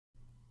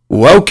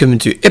Welcome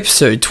to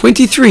episode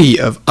 23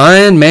 of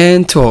Iron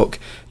Man Talk,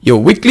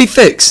 your weekly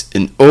fix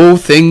in all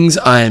things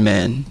Iron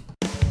Man.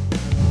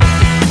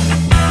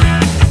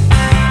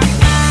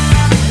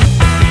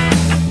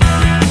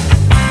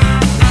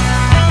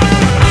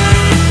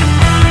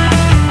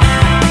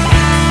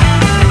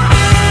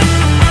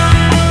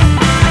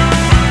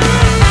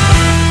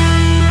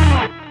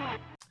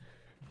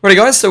 Alrighty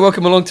guys, so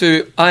welcome along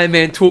to Iron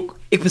Man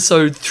Talk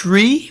episode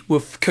 3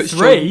 with Coach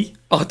 3? John.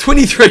 Oh,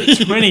 23.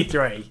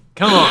 23.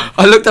 Come on.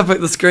 I looked up at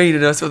the screen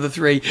and I saw the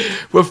 3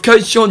 with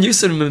Coach John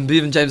Newsom and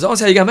Bevan James. How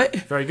you going, mate?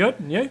 Very good.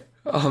 And you?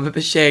 Oh, I'm a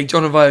bit shagged.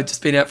 John and I have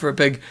just been out for a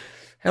big...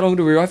 How long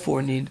did we ride for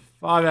in the end?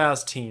 5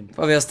 hours 10.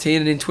 5 hours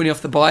 10 and then 20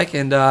 off the bike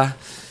and a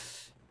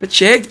bit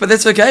shagged, but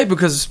that's okay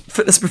because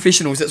fitness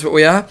professionals, that's what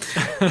we are.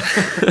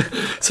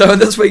 So in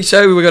this week's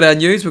show, we've got our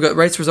news. We've got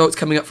race results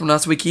coming up from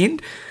last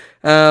weekend,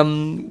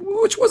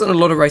 which wasn't a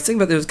lot of racing,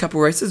 but there was a couple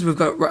of races. We've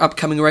got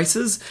upcoming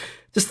races,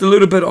 just a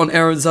little bit on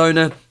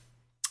Arizona,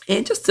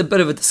 and just a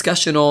bit of a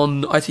discussion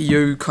on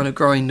ITU kind of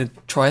growing the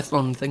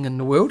triathlon thing in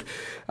the world.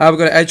 We've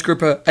got age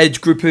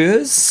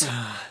groupers.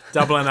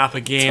 Doubling up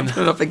again.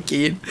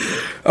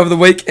 Of the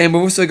week. And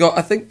we've also got,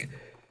 I think,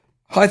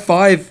 High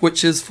Five,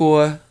 which is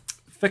for...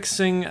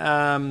 Fixing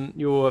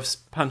your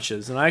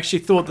punches. And I actually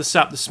thought this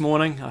up this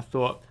morning. I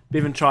thought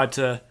Bevan tried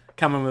to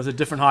come in with a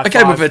different high five. I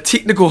came with a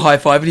technical high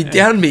five, and he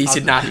downed me. He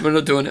said, nah, we're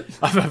not doing it.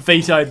 I've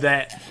vetoed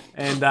that.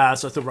 And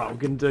so I thought, right, we're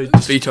going to do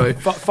Veto.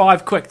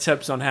 5 quick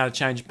tips on how to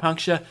change a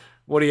puncture.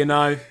 What do you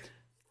know?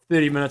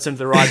 30 minutes into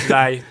the ride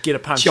today, get a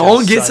puncture.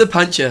 John gets a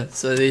puncher.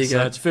 So there you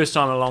go. It's the first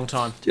time in a long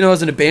time. Do you know I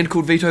was in a band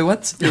called Veto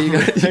once? There you go.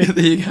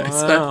 There you go.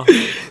 Wow. So,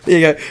 there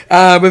you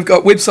go. We've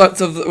got websites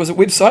of... Was it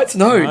websites?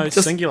 No,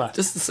 just singular.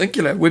 Just the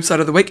singular.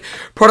 Website of the week.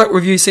 Product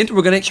Review Centre.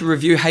 We're going to actually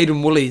review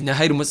Hayden Woolley. Now,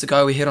 Hayden was the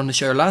guy we had on the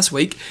show last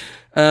week.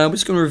 We're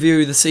just going to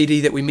review the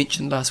CD that we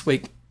mentioned last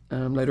week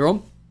later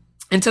on.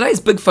 And today's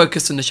big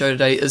focus in the show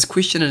today is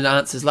question and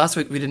answers. Last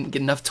week we didn't get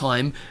enough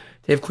time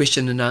to have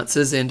question and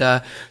answers, and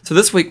so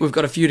this week we've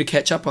got a few to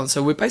catch up on.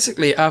 So we're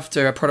basically,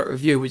 after a product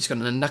review, we're just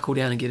going to knuckle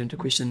down and get into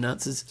question and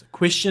answers.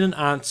 Question and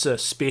answer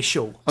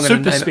special. I'm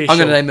Super going special.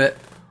 to name it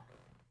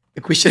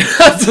a question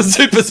and answer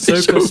super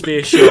special.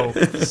 Super special.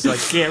 So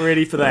get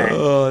ready for that.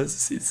 Oh, it's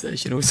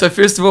sensational. So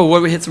first of all,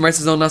 we had some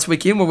races on last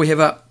weekend. What we have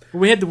up?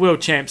 We had the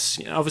World Champs.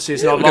 Obviously,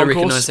 it's not a long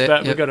course,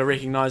 but we've got to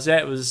recognise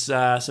that. It was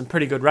some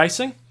pretty good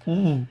racing.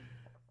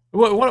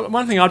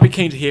 One thing I'd be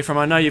keen to hear from,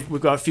 I know we've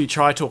got a few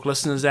Tri Talk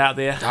listeners out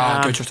there.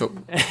 Go Tri Talk.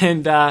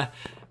 And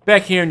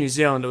back here in New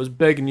Zealand, it was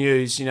big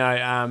news. You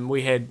know,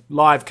 we had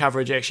live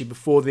coverage actually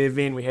before the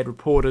event. We had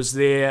reporters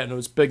there, and it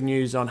was big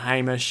news on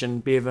Hamish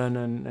and Bevan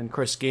and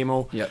Chris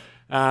Gemmell. Yep.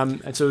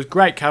 And so it was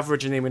great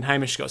coverage. And then when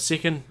Hamish got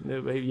second,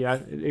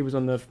 he was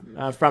on the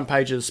front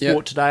page of the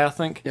Sport today, I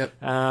think. Yep.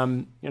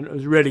 And it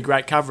was really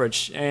great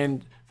coverage.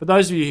 And for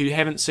those of you who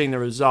haven't seen the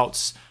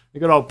results, the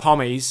good old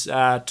Pommies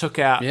took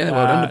out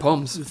well done to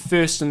Poms.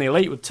 first in the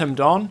elite with Tim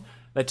Don.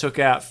 They took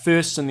out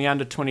first in the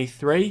under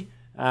 23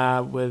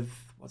 with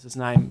what's his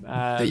name?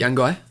 The young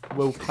guy.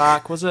 Will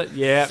Clark, was it?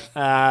 Yeah.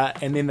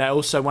 And then they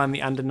also won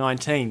the under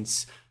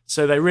 19s.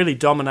 So they really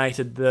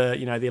dominated the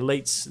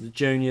elites, the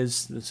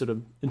juniors, the sort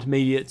of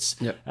intermediates.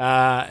 Yep.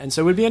 And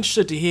so we'd be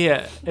interested to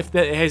hear if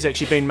there has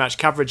actually been much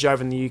coverage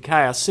over in the UK.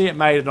 I see it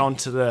made it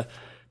onto the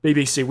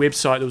BBC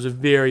website. There was a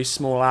very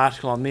small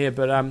article on there,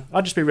 but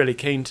I'd just be really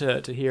keen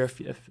to hear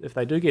if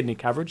they do get any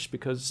coverage,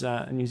 because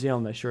in New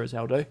Zealand they sure as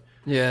hell do.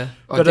 Yeah,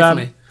 But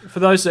definitely. for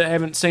those that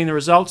haven't seen the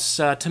results,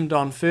 Tim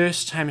Don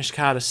first, Hamish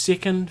Carter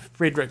second,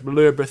 Frederick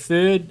Blurbra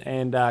third,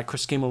 and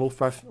Chris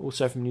Gemmell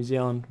also from New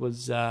Zealand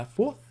was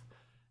fourth.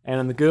 And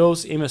in the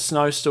girls, Emma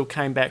Snow still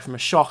came back from a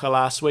shocker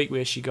last week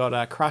where she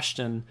got crushed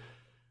in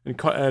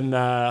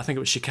I think it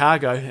was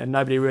Chicago, and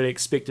nobody really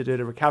expected her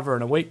to recover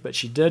in a week, but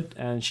she did,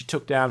 and she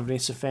took down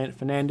Vanessa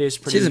Fernandez.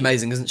 She's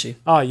amazing, isn't she?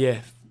 Oh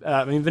yeah,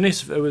 I mean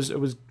Vanessa. It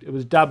was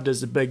dubbed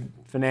as the big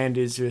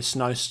Fernandez versus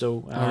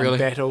Snowstall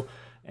battle,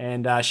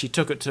 and she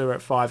took it to her at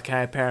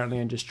 5K apparently,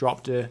 and just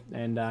dropped her,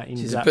 and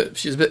ended up.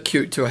 She's a bit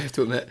cute too, I have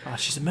to admit. Oh,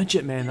 she's a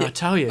midget, man. Yeah. I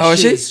tell you. Oh,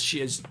 she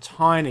is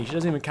tiny. She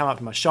doesn't even come up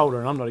to my shoulder,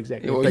 and I'm not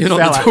exactly a big you're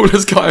fella. not the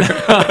tallest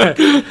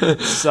guy.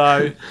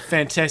 So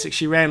fantastic.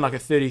 She ran like a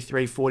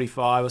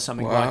 33:45 or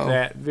something Wow. like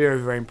that. Very,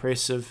 very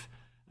impressive.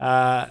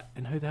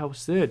 And who the hell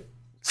was third?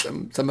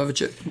 Some other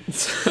chick.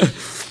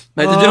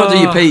 Mate, did you not do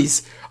your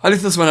P's? I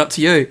left this one up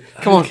to you.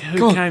 Come on.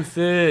 Who came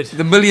third?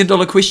 The $1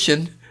 million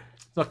question.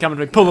 It's not coming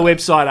to me. Pull the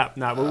website up.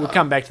 No, we'll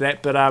come back to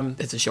that. But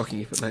It's a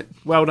shocking effort, mate.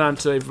 well done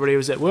to everybody who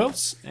was at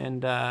Worlds.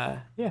 And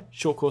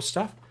short course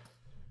stuff.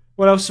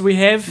 What else do we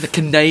have? The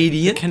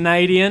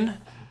Canadian.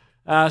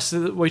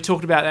 So we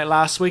talked about that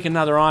last week.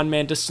 Another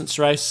Ironman distance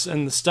race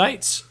in the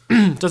States.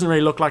 Doesn't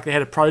really look like they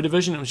had a pro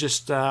division. It was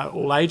just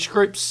all age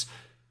groups.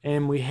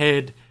 And we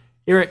had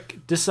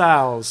Eric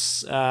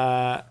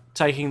Desales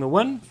taking the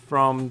win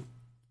from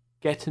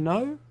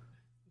Gatineau,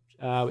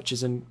 which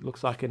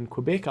looks like in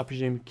Quebec. I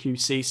presume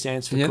QC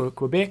stands for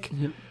Quebec.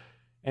 Yep.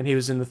 And he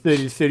was in the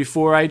 30 to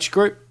 34 age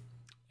group.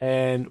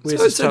 And where's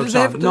So, his so total did they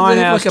have, time? did 9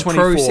 they have hours like a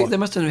pro 24. They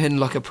must have had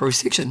like a pro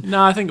section.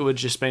 No, I think it would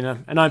just been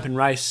an open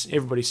race.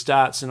 Everybody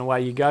starts and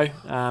away you go.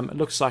 It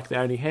looks like they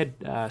only had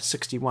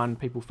 61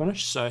 people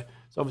finish, so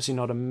it's obviously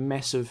not a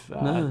massive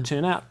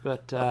turnout.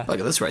 But Look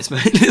at this race,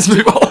 mate. Let's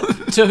move on.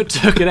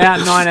 took it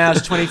out 9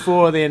 hours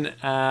 24. Then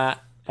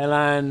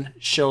Alain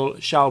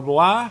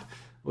Charlebois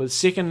was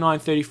second,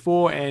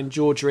 9:34, and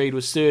George Reed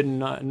was third in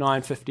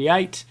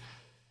 9:58.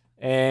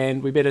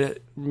 And we better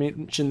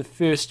mention the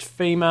first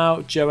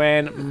female,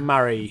 Joanne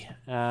Murray.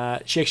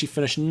 She actually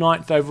finished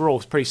 9th overall.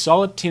 It's pretty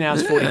solid, 10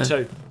 hours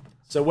 42.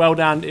 So well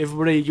done,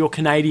 everybody. You're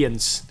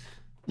Canadians.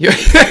 You're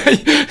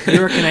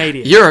a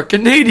Canadian. You're a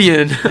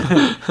Canadian.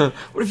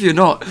 What if you're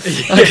not?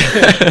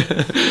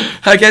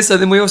 Okay, so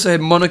then we also had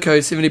Monaco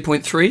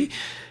 70.3.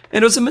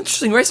 And it was some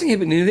interesting racing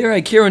happening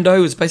there. Kieran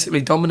Doe was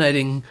basically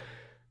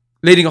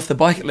leading off the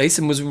bike at least,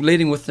 and was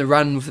leading with the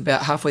run with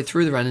about halfway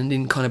through the run, and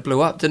then kind of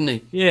blew up, didn't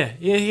he? Yeah,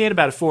 he had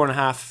about a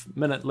 4.5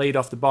 minute lead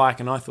off the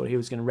bike, and I thought he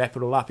was going to wrap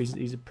it all up.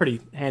 He's a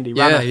pretty handy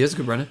runner. Yeah, he is a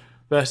good runner.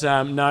 But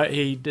no,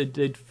 he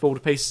did fall to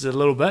pieces a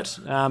little bit,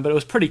 but it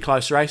was pretty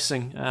close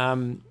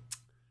racing.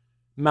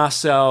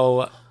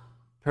 Marcel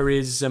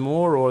Perez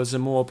Zamor, or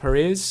Zamor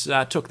Perez,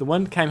 took the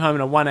win, came home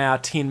in a 1 hour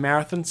 10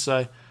 marathon,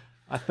 so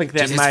I think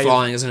that It's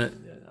flying, isn't it?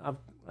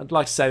 I'd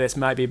like to say that's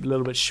maybe a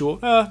little bit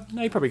short. No,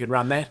 he probably could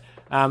run that.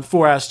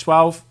 4 hours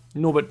 12.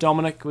 Norbert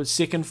Dominic was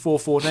second,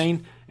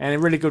 4:14, and a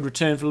really good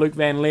return for Luke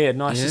Van Laird.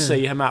 Nice to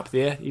see him up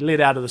there. He led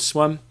out of the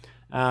swim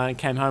and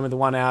came home with a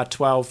 1 hour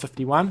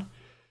 12:51.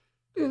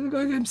 Yeah, the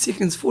guy came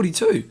second's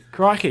 42.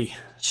 Crikey.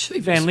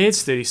 Jeepers. Van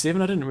Laird's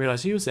 37. I didn't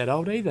realise he was that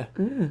old either.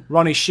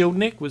 Ronnie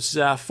Shieldneck was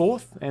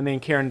fourth, and then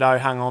Kieran Doe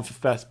hung on for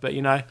fifth. But,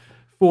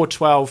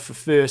 4:12 for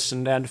first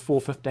and down to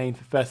 4:15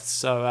 for fifth.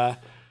 So,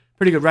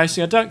 pretty good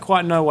racing. I don't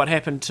quite know what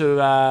happened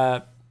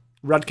to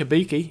Rudka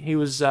Beaky. He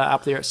was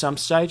up there at some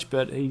stage,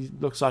 but he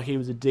looks like he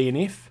was a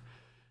DNF.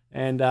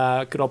 And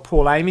good old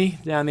Paul Amy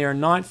down there in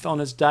ninth on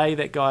his day.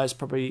 That guy is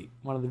probably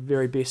one of the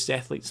very best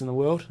athletes in the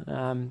world,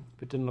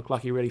 but didn't look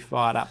like he really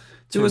fired up.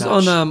 It was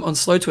on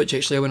Slow Twitch,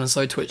 actually. I went on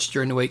Slow Twitch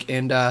during the week,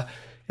 and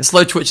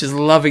Slow Twitch is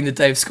loving the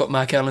Dave Scott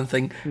Mark Allen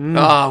thing.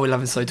 We're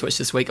loving Slow Twitch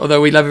this week, although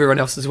we love everyone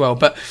else as well.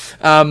 But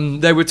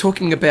they were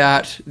talking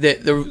about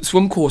that the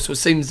swim course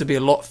seems to be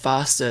a lot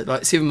faster,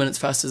 like 7 minutes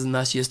faster than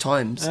last year's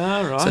times.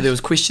 Right. So there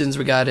was questions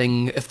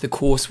regarding if the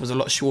course was a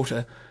lot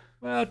shorter.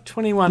 Well,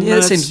 21 Yeah,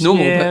 minutes. that seems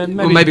normal, yeah,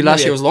 but maybe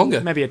last year was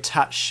longer. Maybe a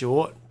touch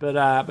short,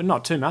 but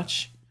not too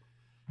much.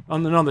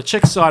 On the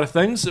chick side of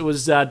things, it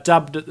was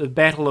dubbed the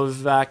Battle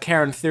of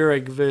Karen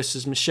Thurig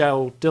versus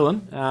Michelle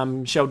Dillon.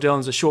 Michelle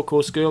Dillon's a short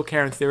course girl.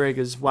 Karen Thurig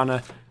has won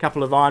a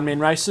couple of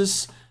Ironman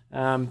races.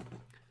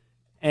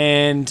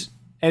 And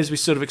as we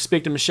sort of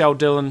expected, Michelle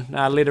Dillon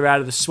led her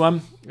out of the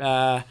swim.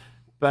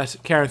 But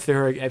Karen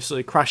Thurig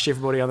absolutely crushed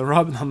everybody on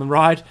the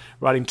ride,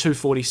 riding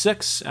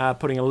 2:46,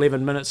 putting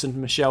 11 minutes into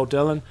Michelle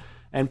Dillon.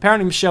 And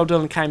apparently Michelle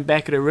Dillon came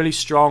back at her really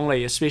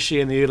strongly, especially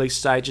in the early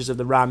stages of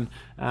the run.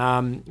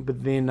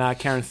 But then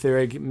Karen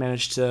Thurig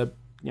managed to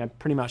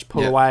pretty much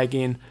pull away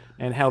again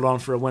and held on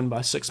for a win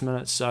by 6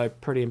 minutes. So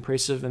pretty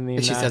impressive. And then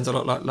Actually sounds a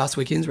lot like last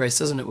weekend's race,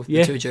 doesn't it, with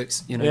the two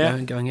jokes,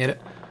 going at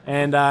it.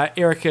 And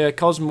Erica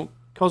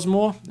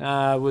Cosmore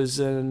was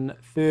in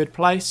third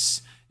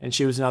place, and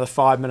she was another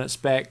 5 minutes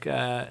back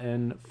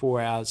in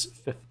 4 hours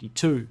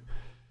 52.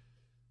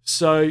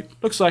 So,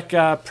 looks like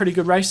pretty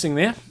good racing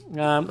there.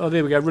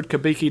 There we go,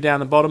 Rudka Beaky down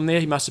the bottom there.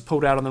 He must have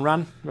pulled out on the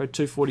run, rode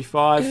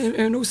 2:45.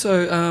 And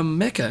also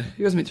Macca,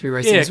 he was meant to be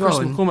racing Yeah, as well.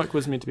 Chris McCormick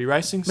was meant to be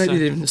racing. Maybe so, he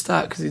didn't even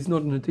start because he's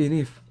not in a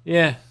DNF.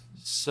 Yeah,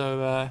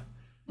 so,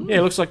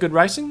 looks like good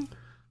racing.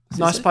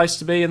 Nice place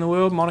to be in the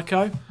world,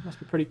 Monaco. Must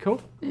be pretty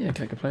cool. Yeah, I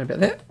can't complain about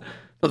that.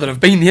 Not that I've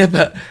been there,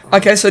 but...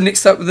 Okay, so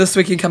next up this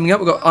weekend coming up,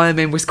 we've got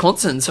Ironman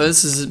Wisconsin. So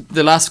this is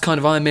the last kind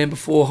of Ironman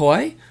before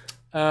Hawaii.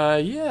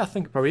 I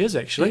think it probably is,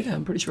 actually. Yeah,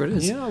 I'm pretty sure it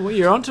is. Yeah, well,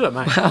 you're onto it,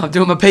 mate. Wow, I'm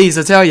doing my P's,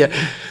 I tell you.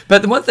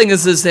 But the one thing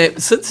is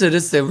that since it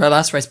is the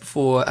last race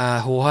before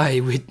Hawaii,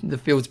 the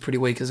field's pretty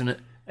weak, isn't it?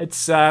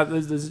 It's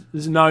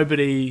there's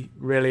nobody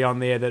really on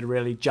there that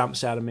really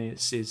jumps out at me. It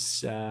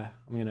says I'm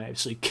going to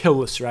absolutely kill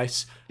this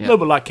race. A little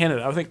bit like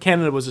Canada. I think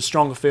Canada was a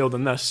stronger field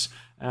than this.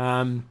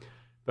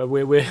 But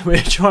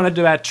we're trying to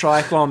do our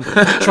triathlon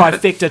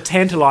trifecta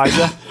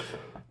tantalizer.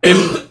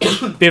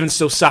 Bevan's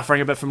still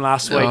suffering a bit from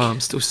last week. Oh,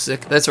 I'm still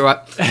sick. That's all right.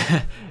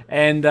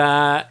 And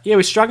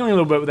we're struggling a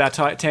little bit with our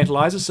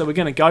tantalizer, so we're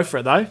going to go for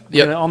it though.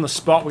 On the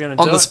spot, we're going to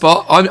do it. On the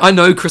spot, I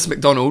know Chris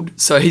McDonald,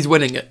 so he's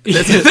winning it.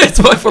 That's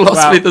my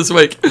philosophy this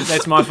week.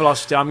 That's my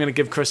philosophy. I'm going to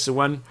give Chris a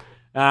win.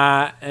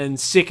 In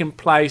second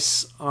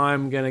place,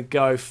 I'm going to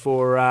go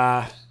for.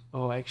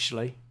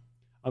 Actually,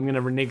 I'm going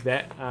to renege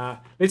that.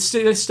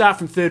 Let's start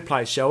from third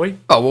place, shall we?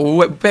 Oh,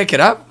 well, back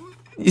it up.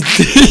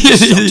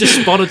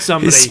 Just spotted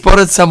somebody. You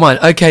spotted someone.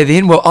 Okay,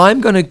 then. Well,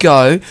 I'm going to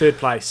go... Third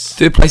place.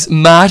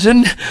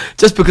 Martin,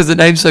 just because the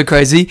name's so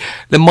crazy.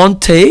 Le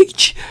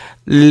Montage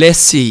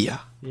Lesia.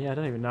 Yeah, I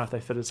don't even know if they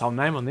fit his whole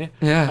name on there.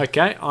 Yeah.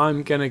 Okay,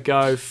 I'm going to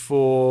go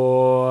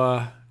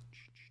for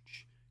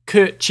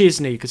Kurt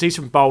Chesney, because he's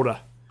from Boulder.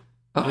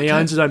 Oh, And he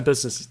owns his own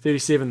business. He's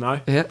 37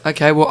 though. Yeah,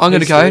 okay, well, I'm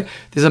going to Excellent. go.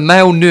 There's a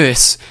male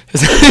nurse.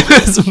 His name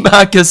is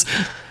Marcus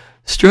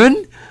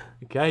Struan.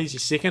 Okay, he's your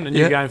second, and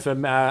Yeah. you're going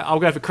for. I'll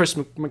go for Chris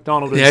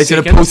McDonald. Yeah, as he's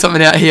going to second. pull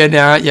something out here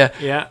now, aren't you?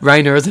 Yeah.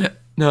 Rainer, isn't it?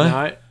 No?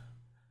 No.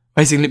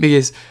 Basically, let me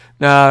guess.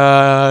 No,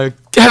 I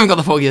haven't got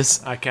the full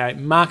guess. Okay,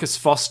 Marcus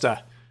Foster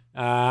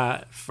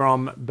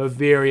from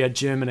Bavaria,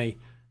 Germany.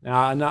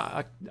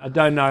 Now, I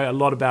don't know a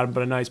lot about him,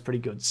 but I know he's pretty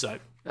good. So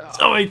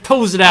he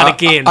pulls it out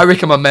again. I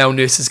reckon my male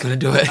nurse is going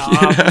to do it.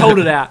 I pulled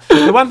it out.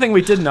 The one thing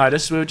we did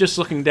notice, we were just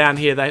looking down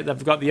here,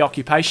 they've got the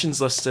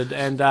occupations listed,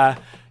 and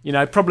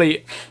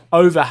probably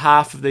over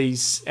half of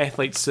these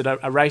athletes that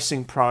are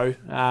racing pro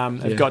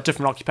have got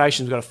different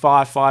occupations. We've got a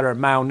firefighter, a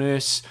male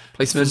nurse,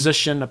 Policeman.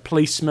 physician, a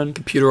policeman,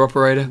 Computer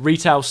operator.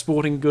 retail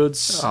sporting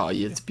goods, Oh,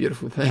 yeah, it's a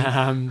beautiful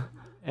thing.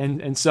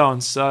 and so on.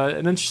 So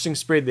an interesting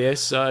spread there.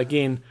 So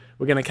again,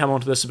 we're going to come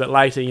onto this a bit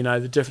later.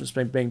 The difference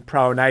between being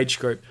pro and age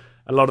group.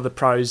 A lot of the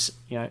pros,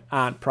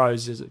 aren't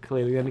pros, as it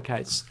clearly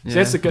indicates.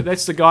 So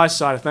that's the guys'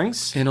 side of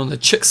things. And on the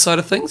chicks side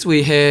of things,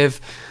 we have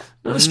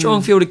not a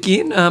strong field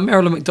again.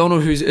 Marilyn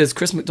McDonald, who is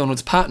Chris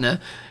McDonald's partner,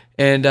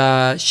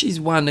 and she's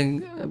won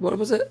in, what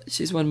was it?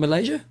 She's won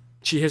Malaysia?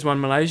 She has won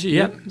Malaysia,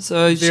 yep.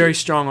 So Very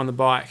strong on the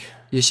bike.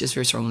 yeah, she's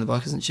very strong on the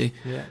bike, isn't she?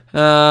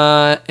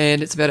 Yeah.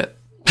 And it's about it.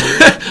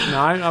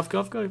 No,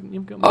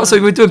 you've got Oh,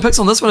 so we're doing picks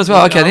on this one as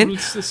well. Okay, then.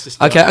 Let's just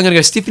do Okay, it. I'm going to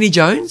go Stephanie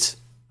Jones.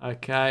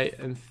 Okay,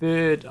 and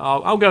third,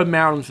 I'll go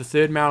Marilyn for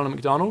third, Marilyn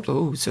McDonald.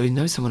 Oh, so he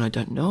knows someone I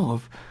don't know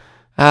of.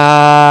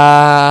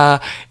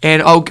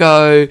 And I'll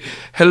go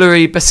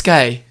Hilary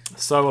Biscay.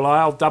 So will I.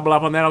 I'll double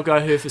up on that. I'll go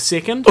her for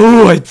second.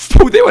 Oh, I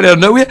pulled that one out of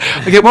nowhere.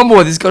 Okay, one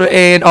more. There's got to,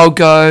 and I'll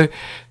go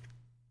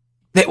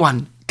that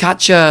one,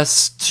 Katja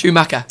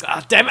Schumacher.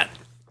 Ah, damn it.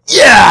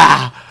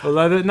 Yeah.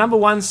 Although the number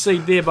one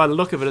seed there, by the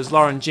look of it, is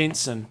Lauren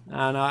Jensen,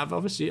 and I've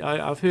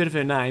heard of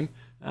her name.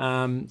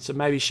 So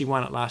maybe she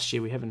won it last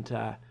year. We haven't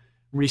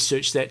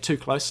researched that too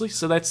closely.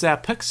 So that's our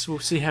picks. We'll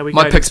see how we go.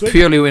 My picks next week.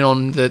 purely went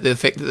on the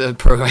fact that they're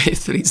pro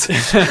athletes.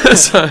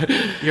 So,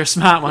 You're a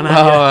smart one,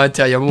 aren't you? I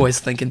tell you, I'm always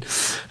thinking.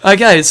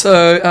 Okay,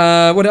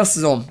 so what else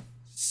is on?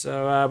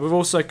 So we've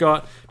also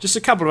got just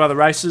a couple of other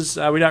races.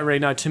 We don't really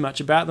know too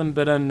much about them,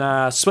 but in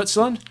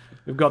Switzerland,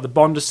 we've got the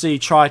Bondesee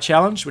Tri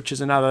Challenge, which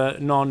is another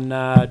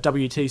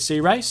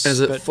non-WTC race. Is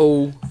it but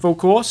full? full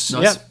course?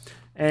 Nice. Yep.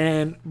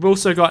 And we've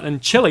also got in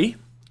Chile,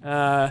 which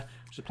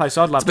is a place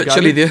I'd love It's a to bit go.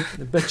 chilly there.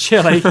 A bit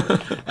chilly.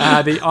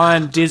 The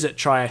Iron Desert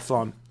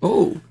Triathlon.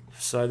 Oh,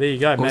 So there you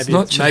go. Well, it's Maybe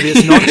not it's, maybe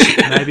it's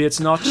not. Maybe it's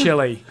not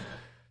chilly.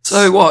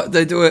 so what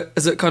they do it?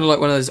 Is it kind of like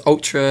one of those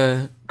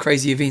ultra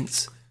crazy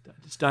events?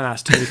 Just don't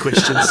ask too many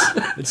questions.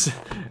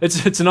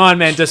 It's an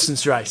Ironman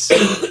distance race.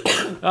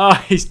 Oh,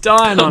 he's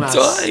dying on us.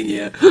 Dying,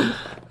 yeah.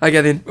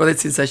 Okay then. Well,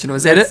 that's sensational.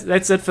 Is that it?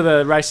 That's it for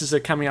the races that are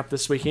coming up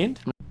this weekend.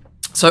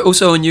 So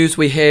also in news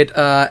we had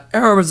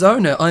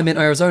Arizona. Ironman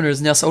Arizona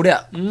is now sold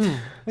out.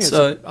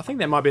 I think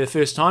that might be the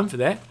first time for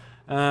that.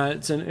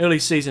 It's an early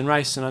season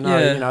race, and I know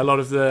Yeah. a lot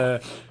of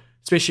the,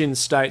 especially in the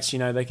States,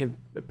 they can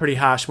a pretty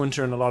harsh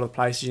winter in a lot of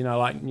places,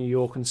 like New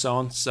York and so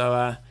on.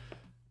 So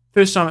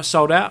first time it's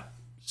sold out.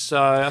 So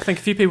I think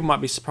a few people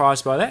might be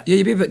surprised by that. Yeah,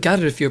 you'd be a bit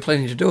gutted if you were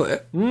planning to do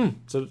it.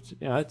 So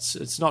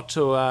it's not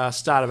till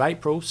start of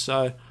April,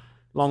 so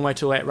long way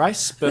till that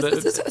race. But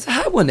It's a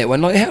hard one, that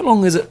one. Like, how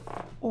long is it?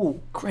 Oh,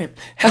 cramp.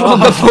 How long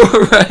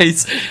before a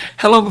race?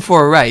 How long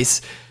before a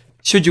race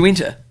should you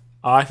enter?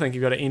 I think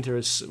you've got to enter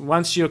as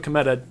once you're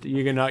committed.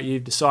 You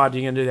decide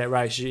you're going to do that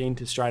race. You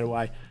enter straight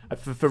away.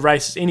 For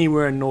races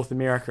anywhere in North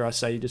America, I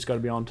say you just got to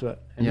be onto it,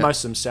 and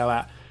most of them sell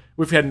out.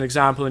 We've had an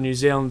example in New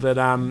Zealand that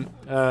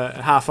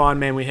a half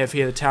Ironman we have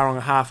here, the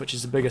Tauranga half, which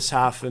is the biggest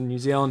half in New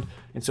Zealand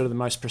and sort of the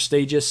most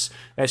prestigious.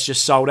 That's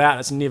just sold out.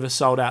 It's never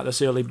sold out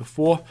this early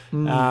before.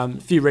 A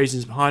few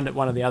reasons behind it.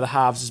 One of the other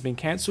halves has been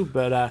cancelled,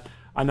 but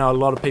I know a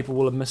lot of people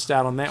will have missed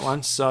out on that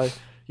one. So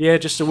yeah,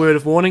 just a word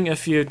of warning.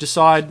 If you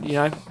decide,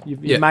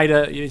 you've made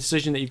a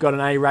decision that you've got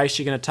an A race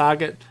you're going to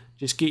target,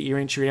 just get your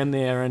entry in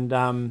there, and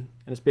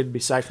it's better to be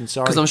safe than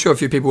sorry. Because I'm sure a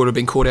few people would have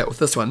been caught out with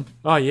this one.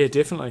 Oh yeah,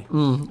 definitely.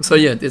 So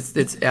yeah,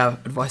 that's our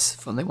advice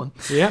from that one.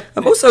 Yeah.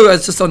 Also,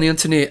 it's just on the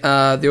internet.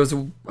 There was I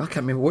can't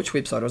remember which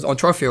website it was on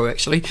Trofeo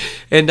actually,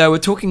 and we're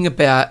talking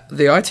about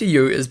the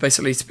ITU is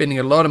basically spending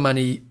a lot of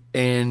money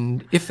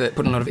and effort,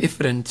 putting a lot of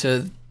effort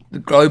into the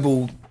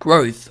global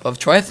growth of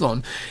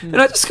triathlon, and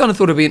I just kind of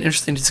thought it'd be an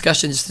interesting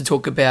discussion just to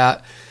talk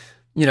about,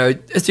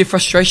 is there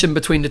frustration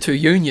between the two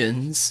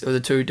unions or the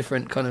two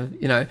different kind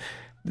of,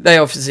 they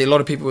obviously, a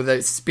lot of people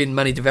that spend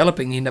money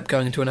developing end up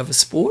going into another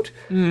sport.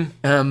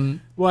 Well,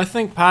 I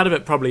think part of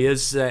it probably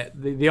is that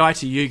the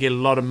ITU get a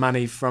lot of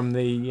money from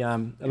the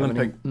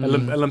Olympic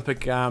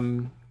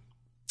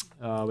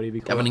what do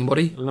you call Governing it?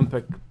 body.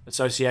 Olympic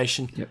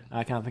Association. Yep.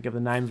 I can't think of the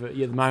name of it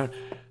at the moment.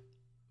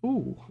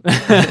 Ooh.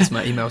 That's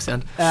my email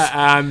sound.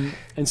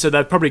 And so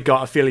they've probably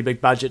got a fairly big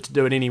budget to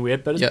do it anywhere,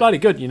 but it's Yep. bloody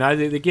good,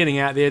 They're getting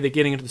out there, they're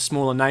getting into the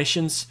smaller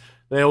nations.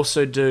 They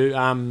also do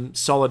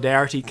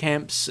solidarity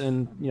camps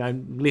in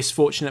less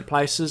fortunate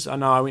places. I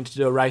know I went to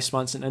do a race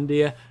once in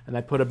India, and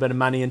they put a bit of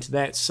money into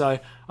that. So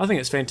I think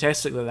it's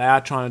fantastic that they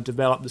are trying to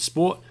develop the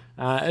sport.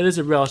 It is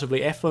a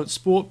relatively affluent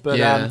sport, but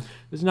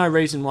there's no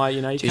reason why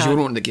you Jeez, can't. You wouldn't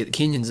want to get the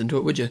Kenyans into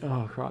it, would you?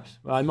 Oh Christ!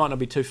 Well, I might not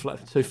be too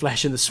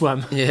flash in the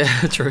swim. Yeah,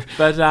 true.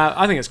 But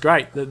I think it's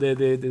great that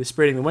they're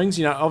spreading the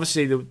wings.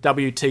 Obviously the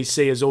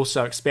WTC is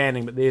also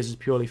expanding, but theirs is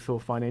purely for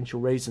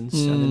financial reasons,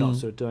 and they're not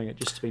sort of doing it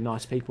just to be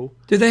nice people.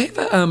 Do they have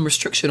a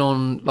restriction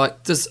on,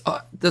 like, does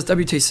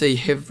WTC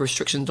have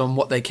restrictions on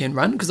what they can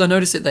run? Because I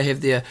noticed that they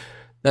have their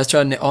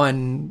Australian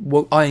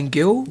Iron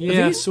Gill.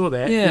 Yeah, I saw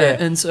that. Yeah,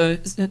 and so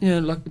do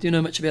you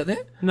know much about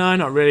that? No,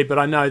 not really. But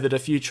I know that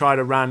if you try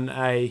to run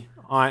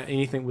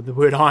anything with the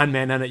word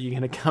Ironman in it, you're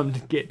going to come to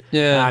get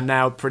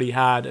nailed pretty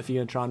hard if you're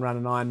going to try and run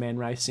an Ironman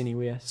race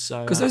anywhere.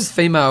 So because those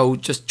female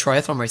just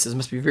triathlon races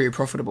must be very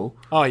profitable.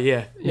 Oh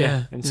yeah.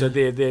 And so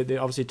they're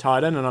obviously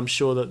tied in, and I'm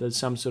sure that there's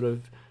some sort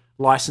of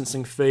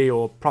licensing fee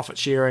or profit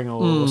sharing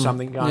or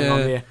something going on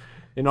there.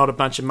 They're not a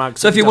bunch of mugs.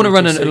 So if you want to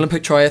run an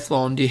Olympic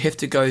triathlon, do you have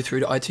to go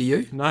through the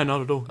ITU? No,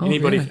 not at all. Oh,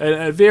 Anybody.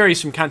 really? It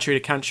varies from country to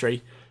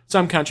country.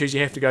 Some countries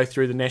you have to go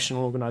through the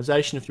national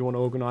organisation if you want to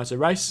organise a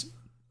race.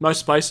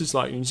 Most places,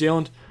 like New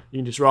Zealand, you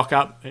can just rock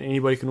up and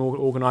anybody can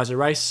organise a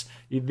race.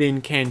 You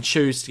then can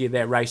choose to get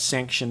that race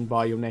sanctioned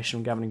by your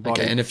national governing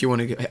body. Okay, and if you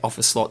want to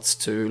offer slots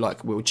to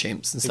like world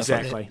champs and stuff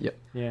like that. Exactly. Yep.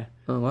 Yeah.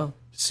 Oh, wow.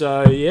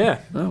 So, yeah.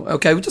 Oh,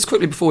 okay, well, just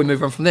quickly before we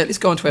move on from that, let's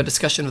go on to our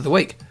discussion of the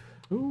week.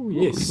 Oh,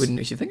 yes. We wouldn't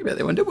actually think about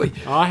that one, did we?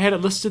 I had it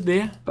listed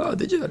there. Oh,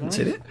 did you? I didn't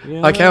see that.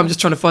 Yeah. Okay, I'm just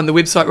trying to find the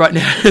website right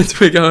now as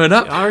we're going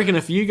up. I reckon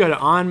if you go to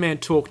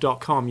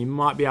ironmantalk.com, you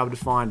might be able to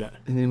find it.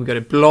 And then we go to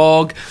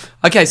blog.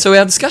 Okay, so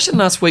our discussion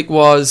last week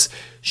was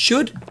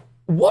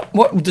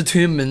what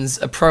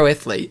determines a pro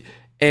athlete,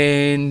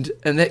 and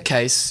in that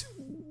case,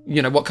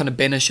 what kind of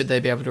banner should they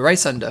be able to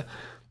race under?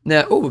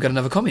 Now, we've got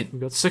another comment.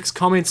 We've got 6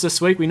 comments this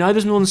week. We know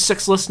there's more than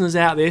 6 listeners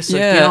out there, so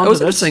get yeah, on it was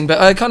to this. interesting, but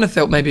I kind of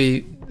felt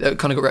maybe it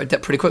kind of got wrapped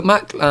up pretty quick.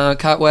 Mark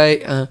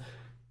Cartway, Gary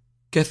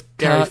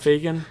Cathcart,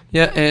 Fegan.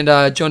 yeah,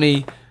 and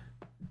Johnny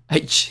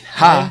H.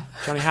 Ha.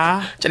 Johnny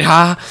Ha. Johnny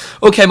Ha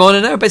all came on,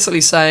 and they were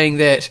basically saying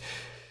that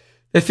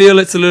they feel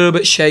it's a little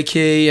bit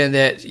shaky and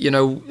that,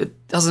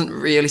 it doesn't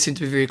really seem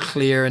to be very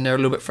clear, and they're a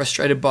little bit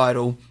frustrated by it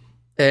all.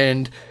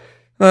 And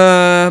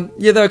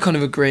they were kind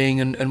of agreeing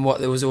on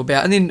what it was all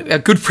about. And then our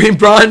good friend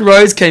Brian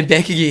Rose came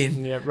back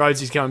again. Yeah,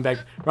 Rhodes's coming back.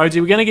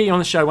 Rhodesy, we're going to get you on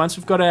the show once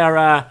we've got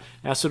our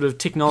sort of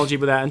technology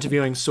with our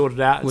interviewing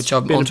sorted out. Which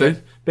I've been to.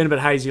 Been a bit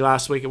hazy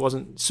last week. It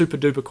wasn't super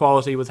duper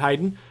quality with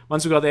Hayden.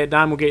 Once we've got that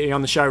done, we'll get you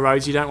on the show,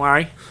 Rhodesy. Don't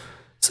worry.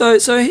 So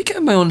he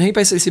came on. He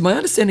basically said, my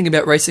understanding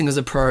about racing as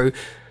a pro,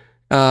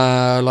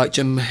 like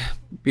Jim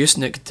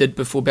Busnick did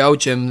before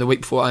Belgium the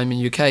week before I'm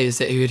in UK, is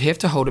that he would have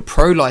to hold a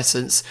pro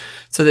license,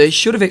 so that he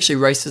should have actually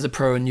raced as a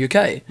pro in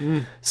UK.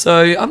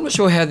 So I'm not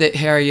sure how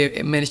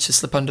he managed to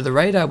slip under the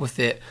radar with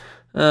that.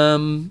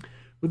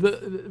 With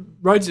the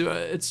roads,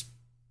 it's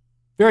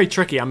very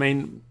tricky. I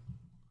mean,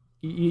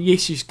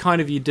 yes,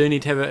 you do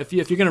need to have if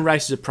you're going to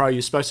race as a pro,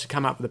 you're supposed to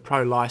come up with a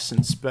pro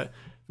license, but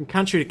from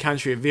country to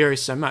country it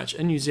varies so much.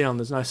 In New Zealand,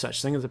 there's no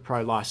such thing as a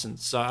pro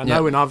license. So I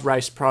know when I've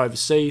raced pro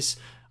overseas,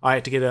 I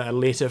had to get a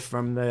letter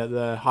from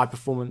the high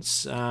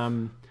performance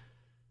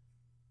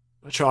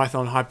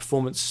triathlon high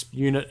performance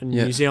unit in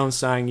New Zealand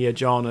saying,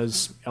 John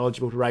is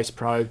eligible to race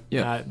pro.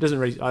 I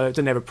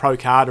didn't have a pro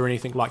card or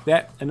anything like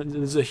that. And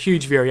there's a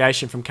huge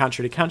variation from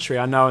country to country.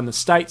 I know in the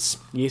States,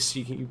 yes,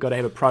 you've got to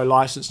have a pro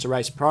license to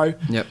race pro.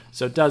 Yep.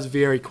 So it does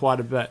vary quite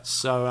a bit.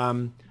 So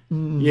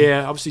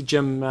obviously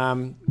Jim,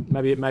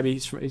 maybe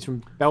he's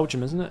from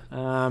Belgium, isn't it?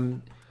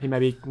 He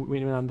maybe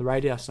went under the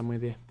radar somewhere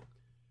there.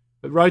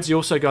 But Rhodesy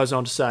also goes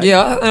on to say...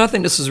 Yeah, and I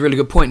think this is a really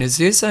good point. Is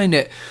they're saying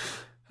that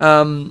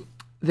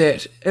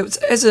that it was,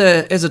 as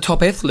a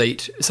top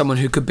athlete, someone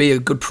who could be a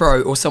good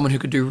pro or someone who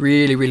could do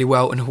really, really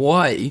well in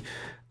Hawaii,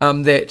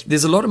 that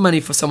there's a lot of money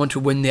for someone to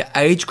win their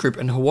age group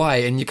in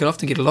Hawaii, and you can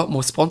often get a lot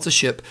more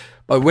sponsorship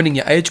by winning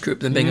your age group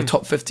than being a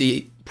top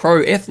 50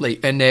 pro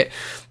athlete. And that,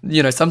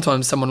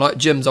 sometimes someone like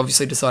Jim's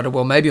obviously decided,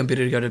 well, maybe I'm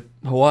better to go to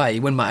Hawaii,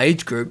 win my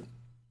age group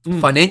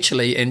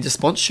financially, and just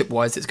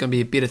sponsorship-wise, it's going to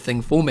be a better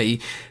thing for me.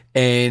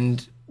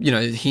 And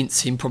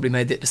hence he probably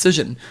made that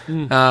decision,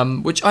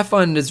 which I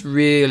find is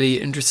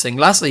really interesting.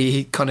 Lastly,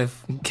 he kind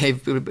of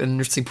gave an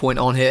interesting point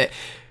on here.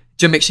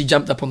 Jim actually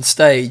jumped up on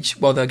stage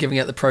while they were giving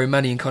out the pro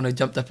money and kind of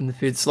jumped up in the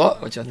third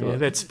slot, which I thought,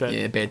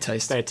 bad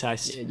taste. Bad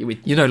taste. Yeah,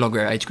 you're no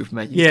longer our age group,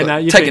 mate.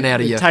 You're taken out.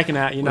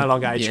 You're no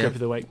longer age group of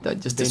the week.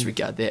 Don't just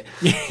disregard that.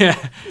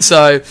 Yeah.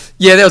 So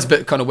that was a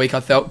bit kind of weak, I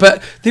felt.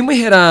 But then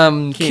we had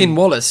Ken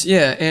Wallace,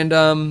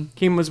 and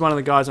Ken was one of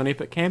the guys on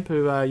Epic Camp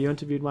who you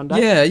interviewed one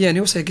day. Yeah, and he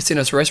also sent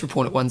us a race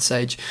report at one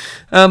stage.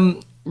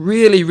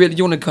 Really, really,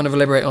 you want to kind of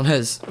elaborate on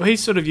his? Well,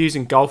 he's sort of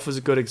using golf as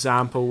a good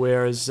example,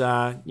 whereas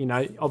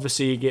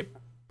obviously you get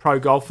pro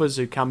golfers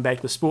who come back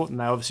to the sport and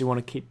they obviously want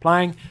to keep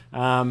playing,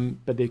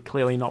 but they're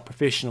clearly not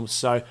professionals.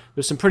 So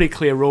there's some pretty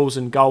clear rules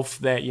in golf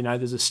that,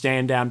 there's a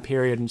stand down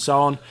period and so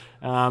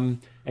on.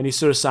 And he's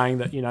sort of saying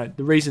that,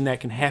 the reason that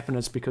can happen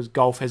is because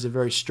golf has a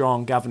very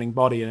strong governing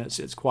body and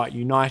it's quite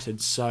united.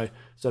 So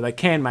they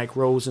can make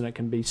rules and it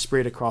can be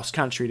spread across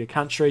country to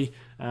country.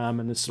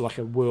 And it's like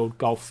a world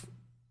golf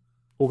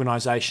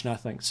organisation, I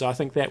think. So I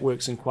think that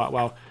works in quite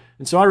well.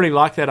 And so I really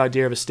like that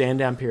idea of a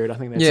stand-down period. I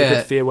think that's a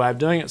good, fair way of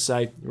doing it.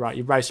 Say, right,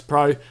 you race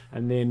pro,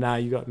 and then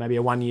you've got maybe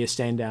a 1-year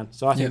stand-down.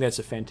 So I think that's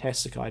a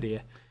fantastic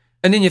idea.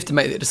 And then you have to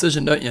make that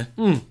decision, don't you?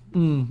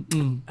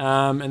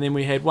 And then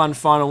we had one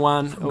final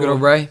one. Good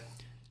old Ray.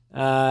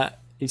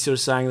 He's sort of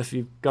saying that if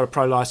you've got a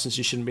pro licence,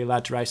 you shouldn't be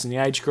allowed to race in the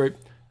age group.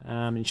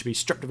 And you should be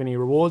stripped of any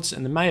rewards.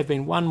 And there may have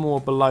been one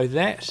more below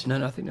that.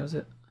 No, I think that was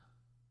it.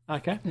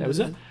 Okay, that was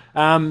it.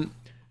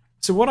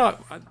 So what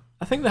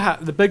I think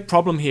the big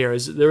problem here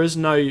is that there is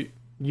no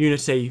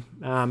unity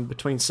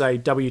between, say,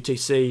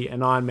 WTC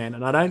and Ironman,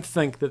 and I don't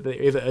think that there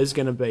ever is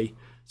going to be.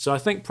 So I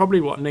think probably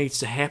what needs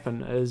to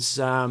happen is,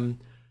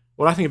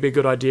 what I think would be a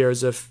good idea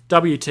is if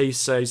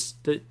WTC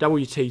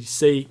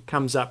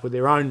comes up with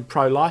their own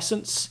pro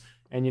license,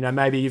 and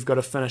maybe you've got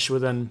to finish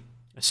within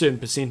a certain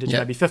percentage,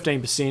 maybe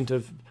 15%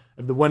 of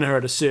the winner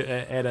at a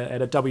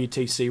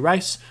WTC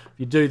race. If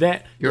you do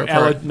that, you're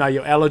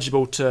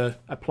eligible to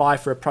apply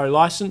for a pro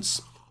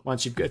license.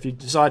 If you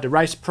decide to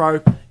race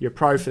pro, you're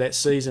pro for that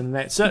season, and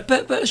that's it.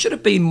 But it should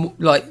have been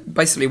like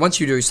basically once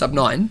you do sub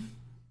 9,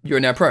 you're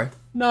now pro.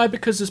 No,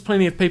 because there's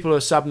plenty of people who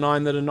are sub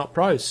 9 that are not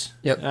pros.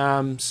 Yep.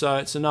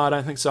 So no, I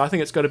don't think so. I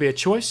think it's got to be a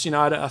choice.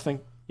 I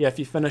think if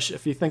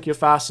you think you're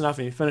fast enough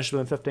and you finish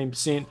within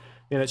 15%,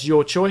 then it's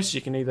your choice.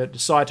 You can either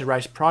decide to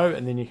race pro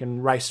and then you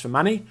can race for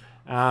money,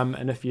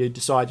 and if you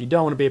decide you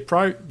don't want to be a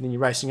pro, then you're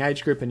racing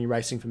age group and you're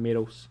racing for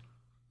medals.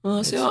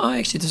 Well, see, I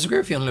actually disagree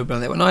with you on a little bit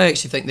on that one. I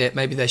actually think that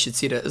maybe they should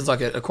set it as like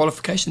a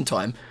qualification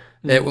time.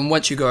 That when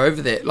once you go over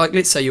that, like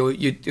let's say you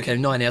okay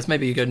 9 hours,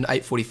 maybe you go to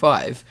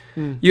 8:45,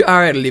 you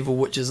are at a level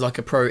which is like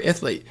a pro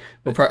athlete.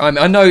 Or pro.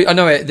 I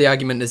know the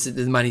argument is that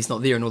the money's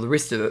not there and all the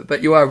rest of it,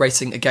 but you are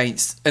racing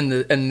against in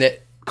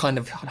that kind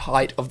of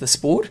height of the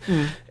sport,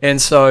 and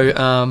so.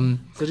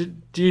 So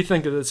do you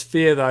think that it's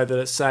fair though that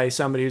it's say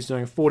somebody who's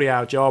doing a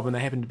 40-hour job and they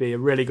happen to be a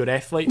really good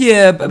athlete?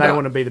 Yeah, but they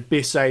want to be the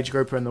best age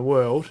grouper in the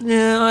world.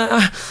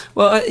 Yeah,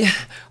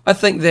 I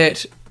think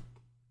that.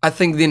 I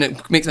think then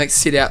it makes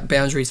set out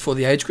boundaries for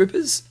the age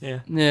groupers. Yeah.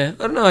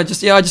 I don't know. I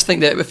just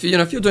think that if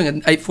you're doing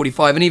an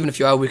 8:45, and even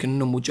if you are working a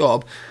normal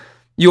job,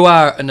 you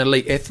are an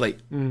elite athlete,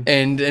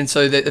 and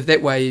so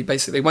that way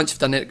basically once you've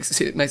done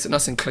that, it makes it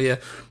nice and clear.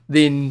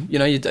 Then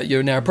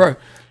you're now a pro.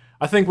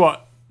 I think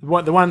what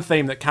the one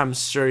theme that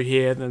comes through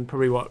here, and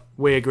probably what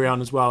we agree on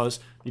as well,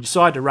 is you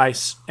decide to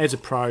race as a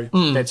pro.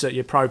 That's it.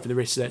 You're pro for the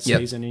rest of that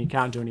season, and you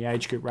can't do any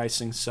age group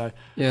racing. So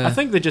I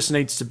think there just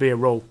needs to be a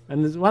rule.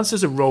 And once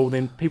there's a rule,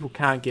 then people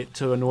can't get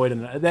too annoyed.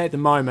 And at the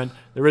moment,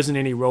 there isn't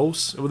any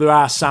rules. Well, there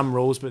are some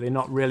rules, but they're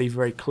not really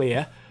very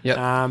clear. Yep.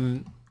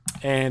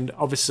 And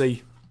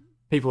obviously,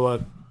 people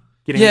are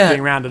getting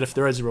around it if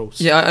there is rules.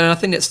 Yeah, and I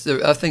think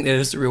that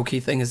is the real key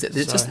thing, is that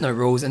there's just no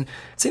rules. And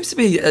it seems to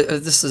be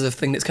this is a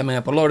thing that's coming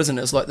up a lot, isn't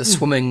it? It's like the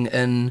swimming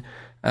in.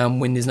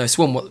 When there's no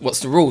swim, what's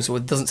the rules? Or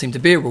it doesn't seem to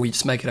be a rule, you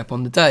just make it up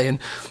on the day. And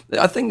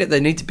I think that they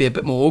need to be a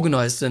bit more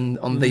organised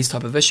on these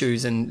type of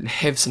issues and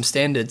have some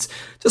standards.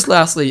 Just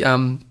lastly,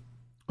 on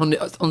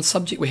the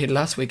subject we had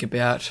last week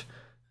about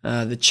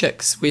the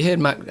chicks, we had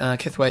Mark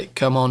Kithwaite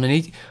come on, and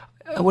he,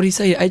 what did he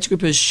say? Age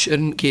groupers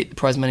shouldn't get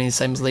prize money the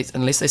same as elites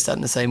unless they start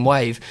in the same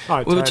wave,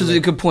 which is a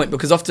good point,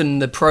 because often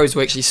the pros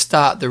will actually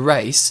start the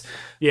race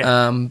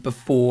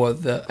before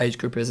the age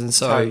groupers, and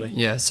so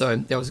so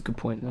that was a good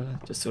point.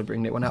 Just sort of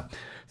bring that one up.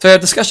 So our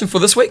discussion for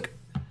this week.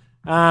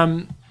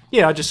 I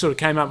just sort of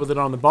came up with it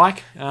on the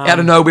bike. Out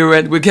of nowhere,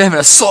 we're having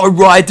a slow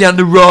ride down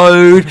the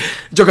road.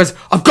 Joe goes,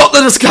 "I've got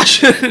the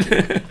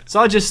discussion." So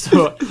I just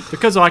thought,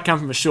 because I come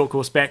from a short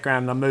course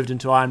background and I moved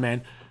into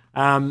Ironman,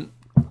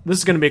 this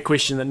is going to be a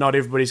question that not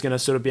everybody's going to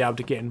sort of be able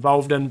to get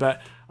involved in,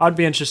 but I'd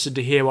be interested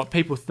to hear what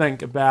people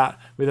think about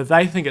whether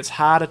they think it's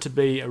harder to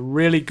be a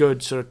really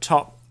good sort of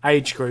top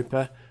age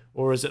grouper,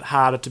 or is it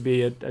harder to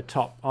be a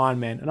top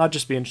Ironman? And I'd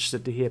just be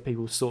interested to hear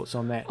people's thoughts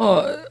on that.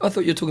 Oh, I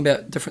thought you were talking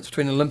about the difference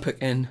between Olympic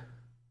and...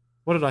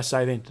 What did I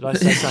say then? Did I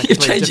say something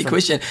You've changed your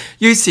question.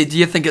 You said, do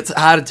you think it's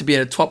harder to be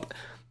a top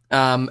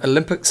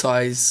Olympic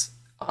size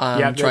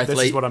triathlete?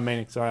 This is what I'm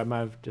meaning. Sorry, I may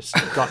have just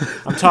got...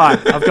 I'm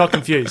tired. I've got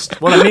confused.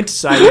 What I meant to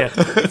say,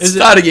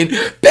 Start again.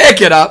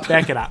 Back it up.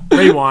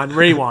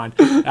 Rewind.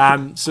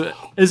 So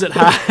is it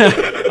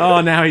hard...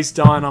 Oh, now he's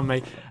dying on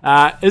me.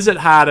 Is it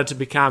harder to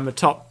become a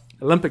top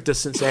Olympic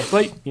distance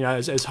athlete,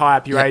 as high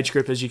up your age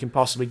group as you can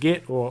possibly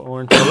get,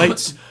 or into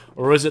elites,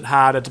 or is it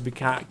harder to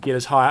get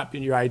as high up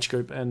in your age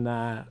group and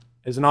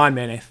as an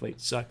Ironman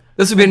athlete? So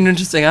this would be an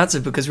interesting answer,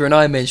 because we're an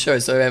Ironman show,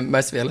 so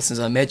most of our listeners,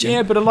 I imagine.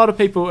 Yeah, but a lot of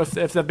people, if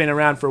they've been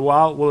around for a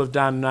while, will have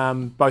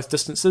done both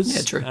distances.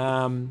 Yeah, true.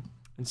 And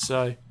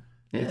so,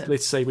 Yeah.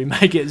 Let's see. We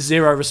may get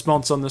zero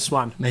response on this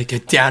one. Make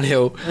it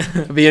downhill.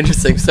 It'll be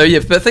interesting. So yeah,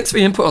 but thanks for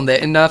your input on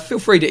that, and feel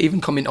free to even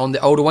comment on the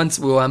older ones.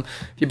 We'll if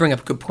you bring up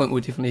a good point,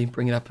 we'll definitely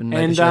bring it up and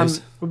make shows.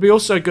 It would be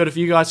also good if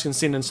you guys can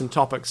send in some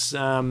topics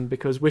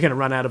because we're going to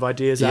run out of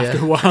ideas after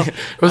a while. It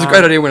was a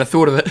great idea when I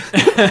thought of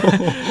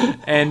it.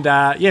 And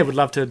we'd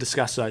love to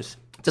discuss those.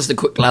 Just a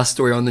quick last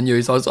story on the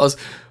news. I was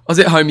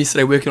at home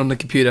yesterday working on the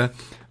computer.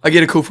 I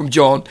get a call from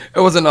John. It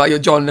wasn't like, "Yo,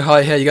 John,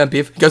 hi, how you going,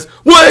 Bev?" He goes,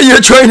 "Where are you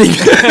at training?"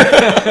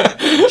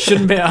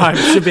 Shouldn't be at home.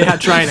 Should be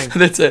out training.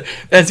 That's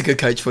a good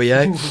coach for you,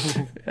 eh?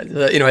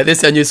 Anyway,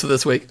 that's our news for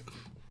this week.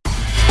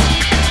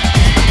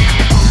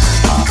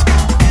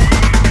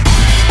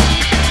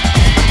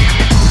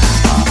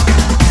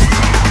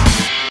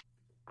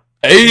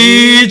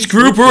 Age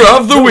Grouper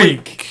of the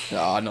Week.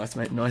 Oh, nice,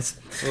 mate, nice.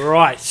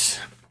 Right.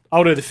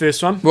 I'll do the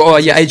first one. Well,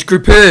 Age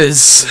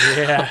Groupers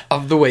Yeah.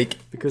 of the Week.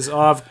 Because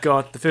I've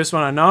got the first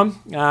one I know.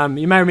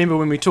 You may remember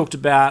when we talked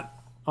about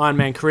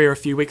Ironman career a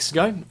few weeks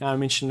ago. I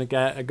mentioned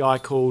a guy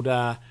called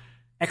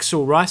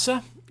Axel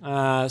Reiser.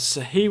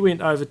 So he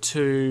went over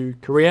to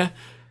Korea.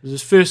 It was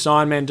his first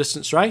Ironman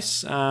distance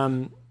race.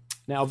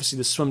 Now, obviously,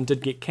 the swim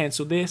did get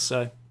cancelled there,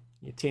 so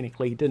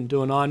technically he didn't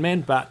do an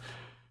Ironman, but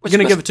we're going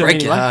to give it to him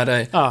anyway. Hard,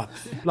 eh? Oh,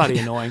 bloody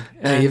annoying.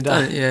 Yeah, you've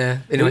done it, yeah.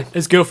 Anyway.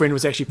 His girlfriend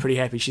was actually pretty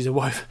happy. She's a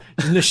wife.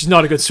 She's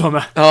not a good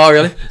swimmer. Oh,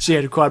 really? She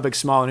had quite a big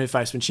smile on her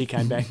face when she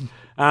came back.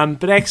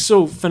 But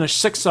Axel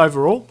finished 6th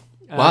overall,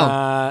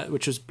 Wow.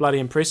 which was bloody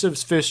impressive.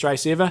 His first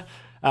race ever.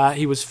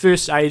 He was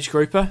first age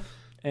grouper,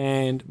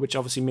 and which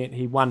obviously meant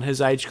he won his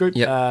age group,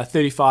 Yep.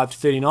 35 to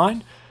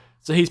 39.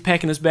 So he's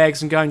packing his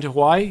bags and going to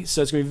Hawaii.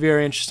 So it's going to be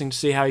very interesting to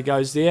see how he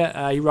goes there.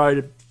 He rode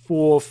a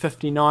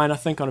 4:59, I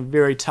think, on a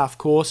very tough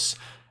course.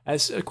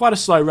 It's quite a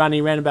slow run.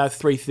 He ran about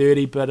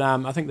 3:30, but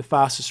I think the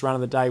fastest run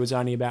of the day was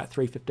only about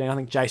 3:15. I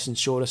think Jason's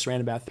shortest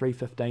ran about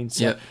 3:15.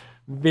 So Yep.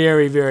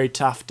 very, very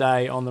tough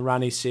day on the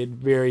run, he said.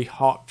 Very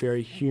hot,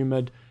 very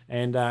humid,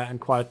 and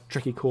quite a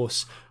tricky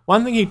course.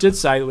 One thing he did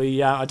say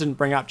that I didn't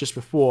bring up just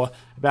before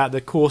about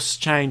the course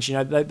change.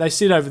 You know, they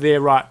said over there,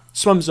 right,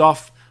 swim's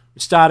off, we're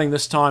starting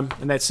this time,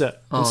 and that's it.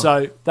 Oh. And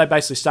so they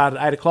basically started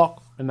at 8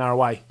 o'clock, and they're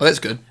away. Well, that's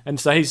good. And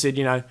so he said,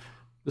 you know,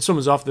 the swim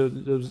was off.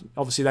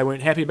 Obviously, they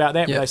weren't happy about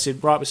that, Yep. but they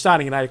said, right, we're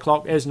starting at 8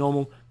 o'clock as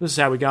normal. This is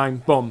how we're going.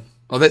 Boom.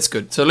 Oh, that's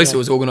good. So at least Yeah. it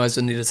was organised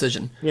in the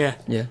decision. Yeah.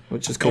 Yeah,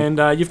 which is cool.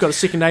 And you've got a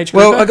second age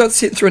group. Well, I got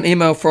sent through an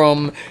email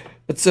from,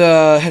 it's,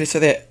 how do you say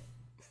that?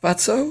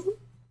 Fatso?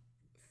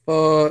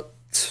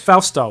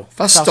 Fausto.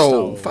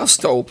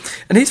 Fausto.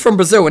 And he's from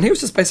Brazil, and he was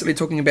just basically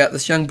talking about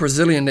this young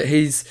Brazilian that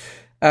he's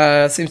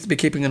seems to be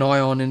keeping an eye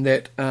on, and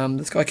that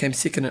this guy came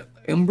second at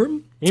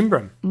Embrum.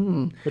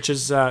 Which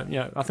is,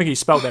 I think he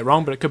spelled that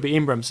wrong, but it could be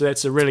Embrum. So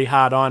that's a really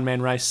hard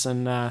Ironman race.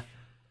 And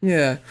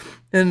Yeah,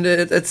 and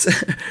it's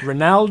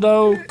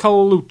Ronaldo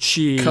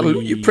Colucci.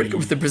 you're pretty good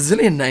with the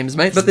Brazilian names,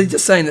 mate. But they're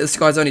just saying that this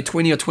guy's only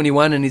 20 or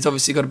 21, and he's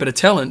obviously got a bit of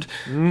talent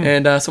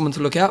and someone to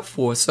look out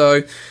for.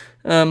 So,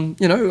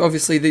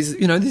 obviously these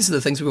are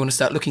the things we want to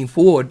start looking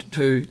forward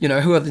to. You know,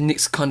 who are the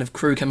next kind of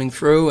crew coming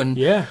through, and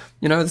Yeah.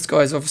 this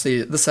guy's obviously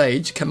at this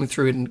age coming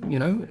through,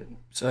 and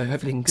so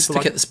hopefully he can stick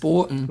like- at the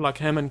sport. And Like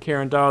him and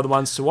Karen Doe are the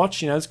ones to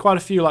watch. You know, there's quite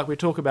a few, like we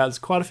talk about, there's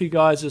quite a few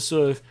guys that are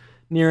sort of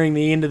nearing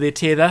the end of their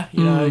tether.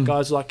 You know,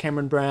 guys like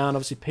Cameron Brown,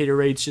 obviously Peter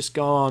Reed's just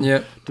gone.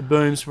 Yep. De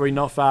Boom's probably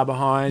not far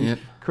behind. Yep.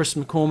 Chris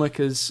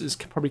McCormick is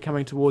probably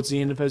coming towards the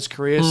end of his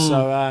career.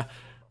 So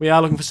we are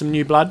looking for some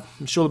new blood.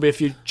 I'm sure there'll be a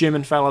few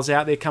German fellas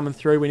out there coming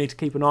through we need to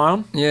keep an eye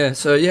on.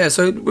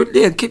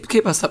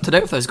 keep us up to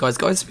date with those guys,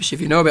 especially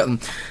if you know about them.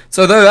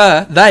 So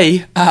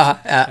they are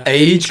our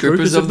age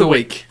groupers of the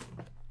week.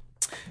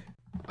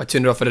 I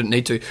turned it off. I didn't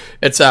need to.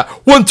 It's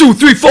 1, 2,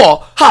 3,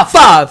 4, high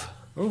five.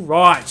 All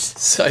right.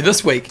 So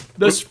this week,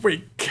 This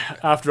week,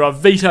 after I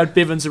vetoed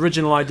Bevan's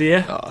original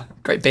idea,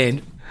 great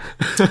band.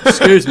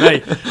 excuse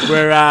me,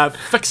 we're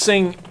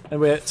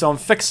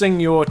fixing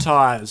your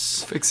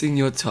tyres. Fixing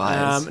your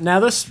tyres. Now,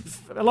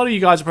 a lot of you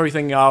guys are probably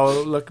thinking,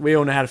 oh, look, we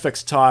all know how to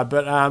fix a tyre,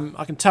 but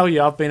I can tell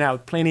you I've been out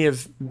with plenty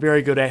of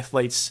very good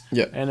athletes,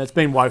 Yep. and it's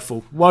been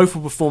woeful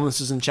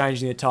performances in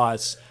changing their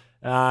tyres.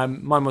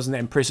 Mine wasn't that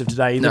impressive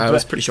today either. No, it but,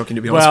 was pretty shocking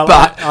to be honest. well,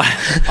 but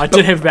I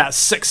did have about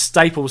 6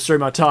 staples through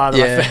my tyre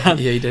that I found.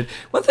 yeah, you did.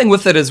 One thing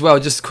with it as well,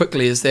 just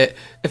quickly, is that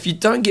if you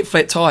don't get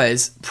flat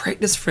tires,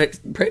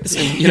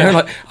 practicing. You know,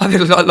 like I've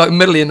had like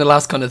admittedly in the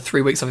last kind of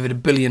 3 weeks, I've had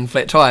 1 billion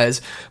flat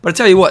tires. But I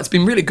tell you what, it's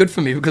been really good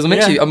for me because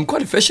I'm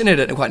quite efficient at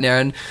it right now.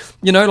 And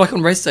like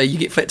on race day, you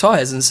get flat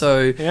tires, and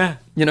so Yeah.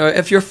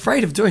 if you're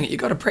afraid of doing it, you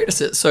got to practice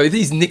it. So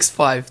these next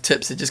 5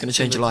 tips are just going to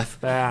change your life.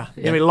 They are.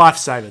 They're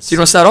lifesavers. Do you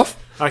want to start off?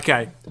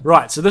 Okay,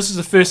 right. So this is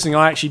the first thing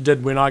I actually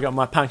did when I got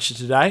my puncture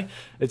today.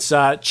 It's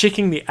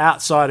checking the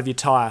outside of your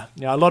tyre.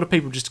 Now, a lot of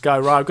people just go,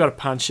 right, I've got a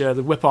puncture,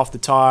 they whip off the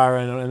tyre,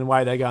 and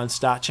away they go and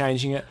start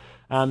changing it.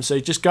 So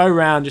you just go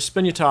around, just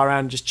spin your tyre around,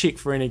 and just check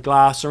for any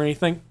glass or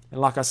anything. And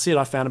like I said,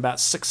 I found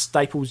about 6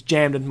 staples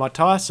jammed into my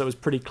tyre, so it was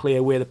pretty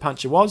clear where the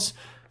puncture was.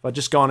 If I'd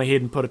just gone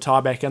ahead and put a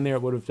tyre back in there,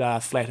 it would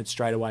have flatted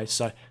straight away.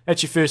 So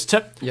that's your first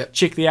tip. Yep.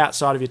 Check the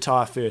outside of your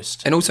tyre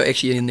first. And also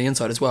actually in the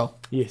inside as well.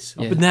 Yes.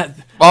 Yeah. But that,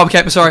 Oh,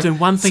 okay, sorry. I'm doing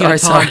one thing at a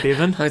time,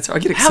 Bevan. I get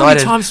excited. How many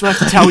times do I have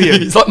to tell you?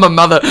 It's like my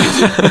mother.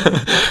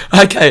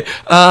 Okay.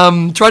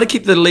 Try to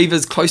keep the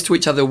levers close to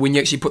each other when you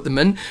actually put them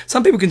in.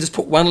 Some people can just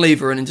put one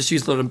lever in and just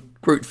use a lot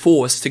of brute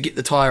force to get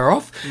the tyre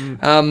off.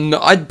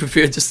 I'd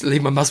prefer just to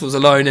leave my muscles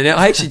alone. And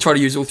I actually try to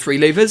use all three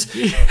levers.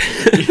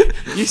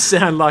 You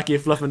sound like you're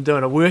flipping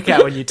doing a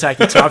workout when you take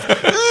your time.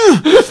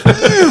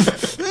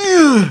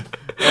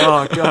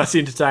 Oh god, it's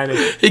entertaining.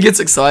 He gets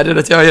excited,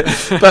 I tell you.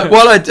 But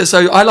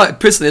I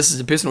like, personally, this is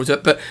a personal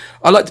tip, but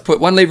I like to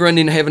put one lever in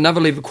and have another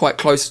lever quite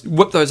close,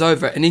 whip those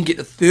over, and then get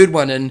the third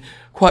one in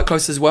quite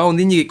close as well, and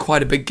then you get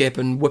quite a big gap,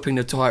 and whipping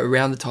the tyre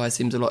around the tyre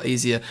seems a lot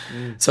easier.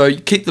 So you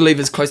keep the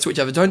levers close to each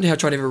other. Don't try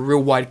to have a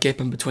real wide gap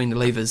in between the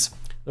levers.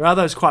 There are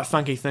those quite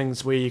funky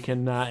things where you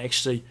can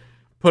actually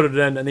put it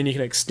in and then you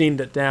can extend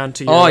it down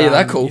to your,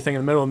 they're cool. your thing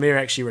in the middle, and they're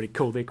actually really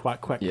cool. They're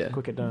quite quick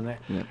at doing that.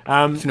 Yeah.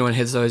 If anyone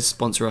has those,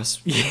 sponsor us.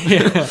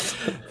 Yeah.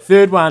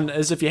 Third one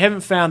is if you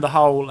haven't found the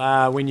hole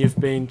when you've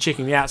been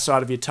checking the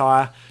outside of your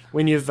tyre,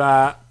 when you've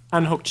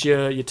unhooked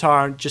your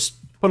tyre, and just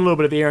put a little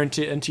bit of air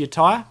into your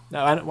tyre.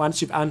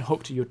 Once you've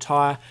unhooked your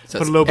tyre, So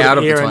put a little bit out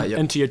of of the air tyre, yep.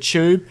 into your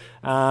tube,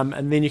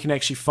 and then you can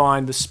actually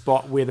find the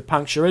spot where the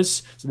puncture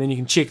is. So then you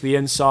can check the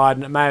inside,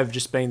 and it may have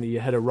just been that you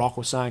hit a rock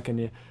or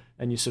something,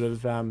 and you sort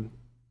of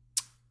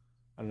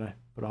I don't know,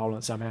 put a hole in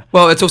it somehow.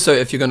 Well, it's also,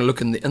 if you're going to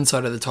look in the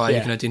inside of the tyre, Yeah.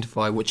 you can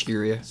identify which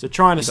area. So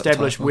try and You've got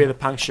establish tyre where the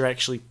puncture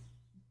actually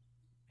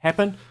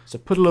happened. So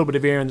put a little bit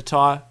of air in the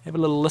tyre, have a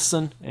little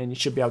listen, and you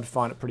should be able to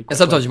find it pretty quickly. And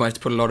sometimes you might have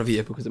to put a lot of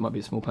air because it might be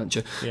a small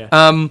puncture.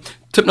 Yeah.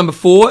 Tip number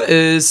 4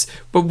 is,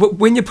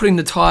 when you're putting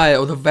the tyre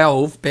or the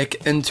valve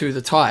back into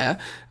the tyre,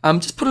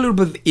 just put a little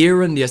bit of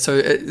air in there so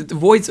it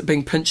avoids it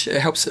being pinched, it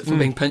helps it from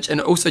being pinched,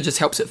 and it also just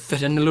helps it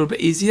fit in a little bit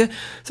easier.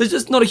 So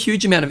just not a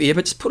huge amount of air,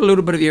 but just put a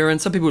little bit of air in.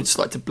 Some people just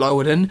like to blow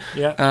it in.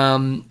 Yeah.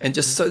 And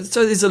just so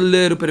there's a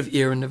little bit of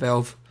air in the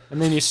valve.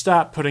 And then you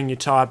start putting your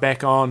tyre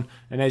back on,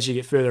 and as you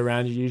get further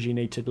around, you usually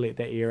need to let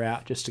that air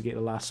out just to get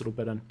the last little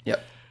bit in.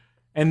 Yep.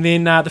 And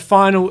then the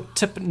final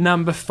tip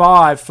number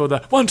 5 for the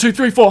 1, 2,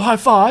 3, 4 high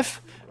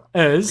five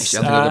is... Actually,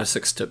 I think I've got a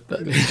 6th tip.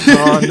 But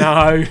Oh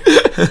no,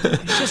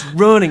 it's just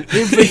ruining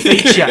every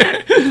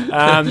feature.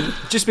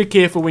 Just be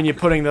careful when you're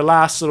putting the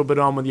last little bit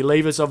on with your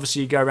levers.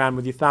 Obviously you go around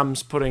with your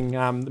thumbs putting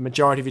the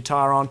majority of your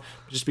tyre on.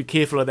 Just be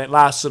careful of that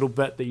last little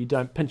bit that you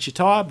don't pinch your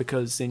tyre,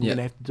 because then you're going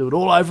to have to do it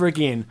all over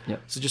again.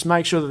 Yep. So just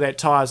make sure that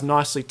tyre is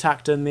nicely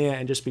tucked in there,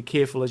 and just be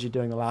careful as you're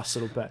doing the last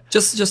little bit.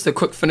 Just a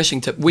quick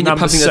finishing tip. When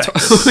Number you're pumping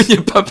 6. when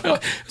you're pumping,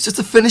 it's just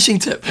a finishing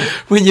tip.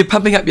 When you're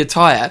pumping up your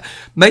tyre,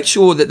 make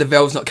sure that the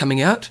valve's not coming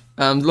out.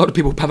 A lot of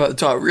people pump up the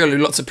tyre really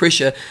lots of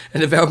pressure,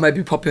 and the valve may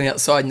be popping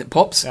outside and it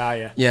pops. Oh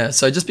yeah. Yeah,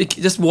 so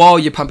just while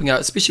you're pumping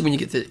out, especially when you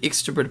get the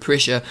extra bit of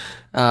pressure,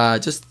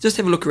 just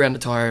have a look around the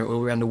tyre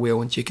or around the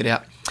wheel and check it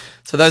out.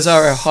 So those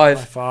are our High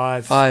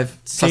five. 5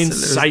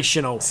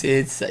 Sensational.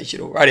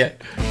 Sensational. Radio.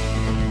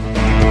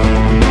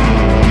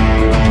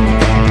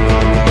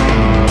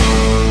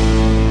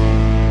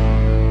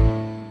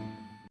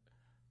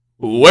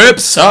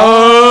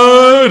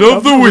 Website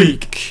of the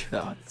week.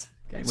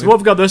 So what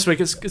we've got this week,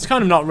 it's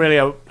kind of not really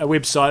a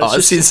website.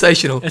 It's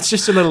sensational. It's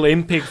just a little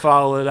MPEG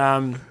file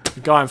that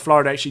the guy in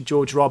Florida, actually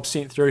George Robb,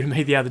 sent through to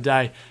me the other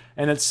day,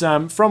 and it's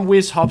from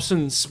Wes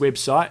Hobson's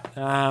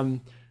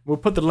website. We'll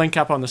put the link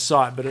up on the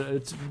site, but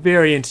it's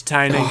very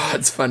entertaining. Oh,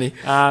 it's funny.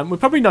 We're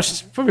probably not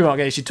going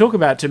to actually talk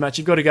about it too much.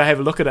 You've got to go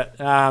have a look at it.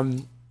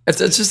 It's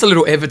just a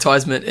little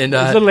advertisement, and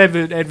There's a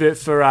little advert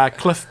for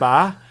Cliff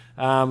Bar,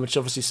 which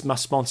obviously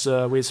must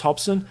sponsor Wes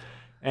Hobson.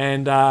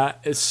 And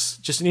it's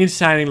just an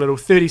entertaining little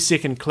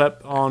 30-second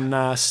clip on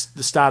the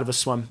start of a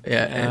swim.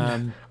 Yeah,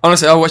 and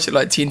honestly, I watched it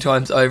like 10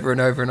 times over and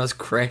over, and I was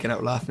cracking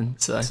up laughing.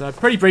 So a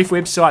pretty brief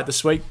website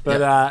this week,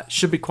 but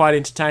should be quite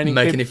entertaining.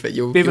 Make an effort.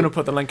 Bevan will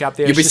put the link up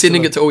there. You'll be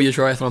sending it to all your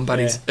triathlon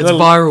buddies. Yeah, it's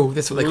viral.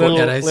 That's what they call it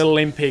nowadays. Little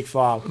MPEG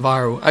file.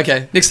 Viral.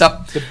 Okay, next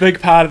up. The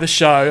big part of the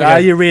show. Okay. Are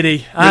you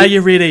ready? Are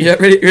you ready? Yeah,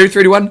 ready?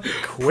 3, 2, 1.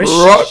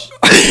 Questions.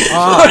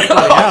 Oh,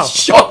 bloody hell.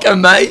 Shocker,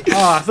 mate.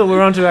 Oh, I thought we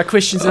were on to our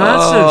questions and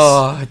answers.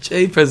 Oh,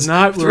 jeepers.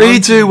 No, 3,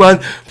 2, 1.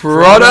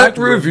 Product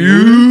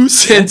Review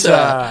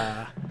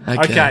Centre.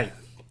 Okay.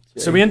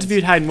 So we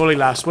interviewed Hayden Woolley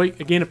last week.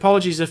 Again,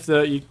 apologies if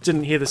you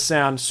didn't hear the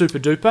sound super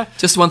duper.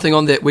 Just one thing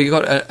on that. We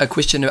got a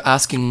question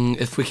asking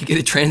if we could get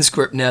a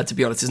transcript now. To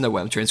be honest, there's no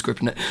way I'm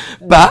transcripting it.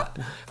 But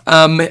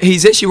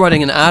he's actually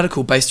writing an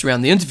article based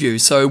around the interview.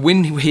 So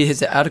when he has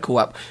that article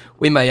up,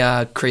 we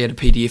may create a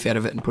PDF out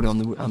of it and put it on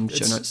the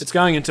show notes. It's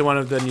going into one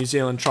of the New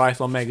Zealand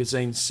triathlon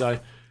magazines. So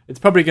it's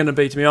probably going to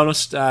be, to be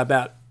honest,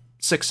 about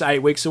 6 to 8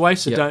 weeks away,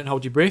 so don't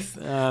hold your breath.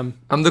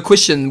 The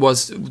question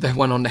was the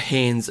one on the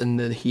hands and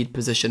the head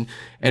position,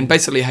 and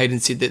basically Hayden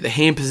said that the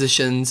hand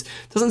positions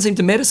doesn't seem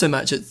to matter so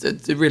much.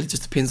 It really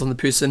just depends on the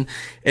person,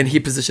 and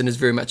head position is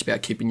very much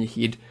about keeping your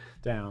head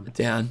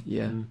down.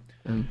 Yeah.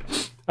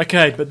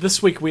 Okay, but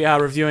this week we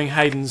are reviewing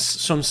Hayden's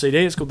swim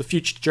CD. It's called the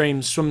Future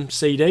Dreams Swim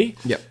CD.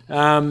 Yep.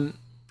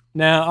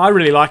 Now, I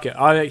really like it.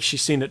 I actually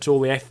send it to all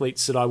the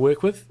athletes that I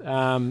work with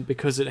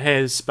because it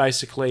has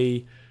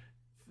basically...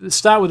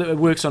 Start with it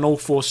works on all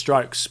 4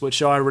 strokes,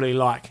 which I really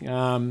like.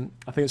 I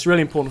think it's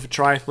really important for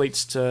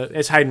triathletes to,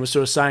 as Hayden was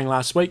sort of saying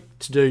last week,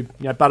 to do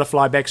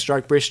butterfly,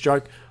 backstroke,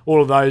 breaststroke,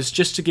 all of those,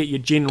 just to get your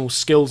general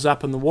skills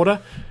up in the water.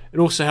 It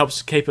also helps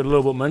to keep it a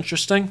little bit more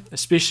interesting.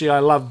 Especially, I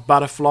love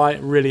butterfly.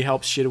 It really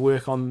helps you to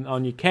work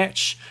on your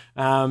catch.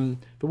 The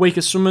weaker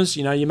swimmers,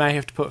 you may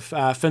have to put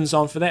fins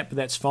on for that, but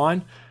that's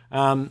fine.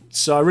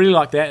 So I really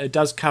like that. It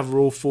does cover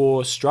all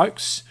 4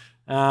 strokes.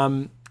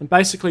 And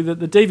basically, the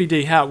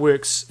DVD, how it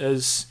works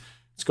is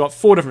it's got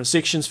 4 different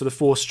sections for the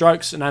 4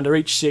 strokes, and under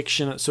each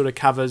section it sort of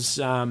covers,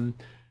 it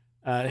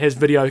has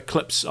video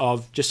clips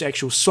of just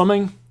actual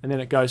swimming, and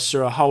then it goes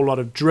through a whole lot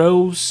of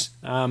drills,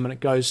 and it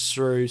goes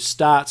through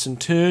starts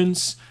and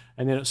turns,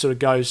 and then it sort of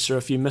goes through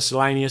a few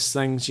miscellaneous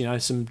things,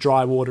 some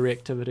dry water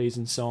activities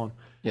and so on.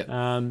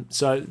 Yep.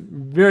 So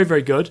very,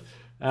 very good.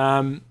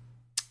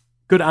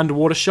 Good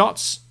underwater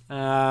shots.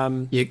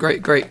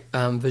 Great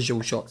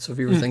visual shots of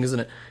everything,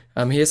 isn't it?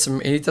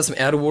 He does some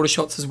outer water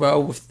shots as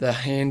well with the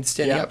hand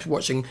standing up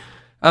watching.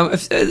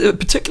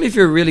 Particularly if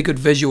you're a really good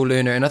visual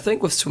learner, and I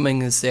think with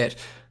swimming is that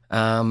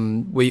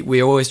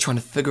we're always trying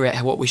to figure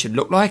out what we should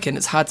look like, and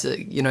it's hard to,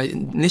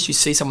 unless you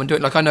see someone do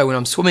it. Like I know when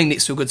I'm swimming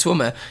next to a good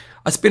swimmer,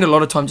 I spend a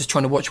lot of time just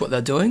trying to watch what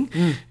they're doing,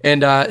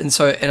 and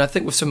I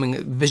think with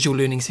swimming, visual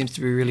learning seems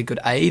to be a really good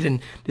aid,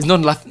 and there's not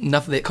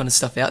enough of that kind of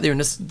stuff out there, and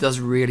this does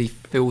really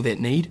fill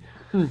that need.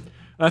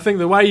 I think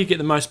the way you get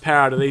the most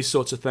power out of these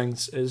sorts of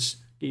things is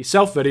get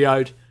yourself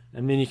videoed,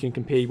 and then you can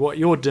compare what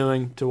you're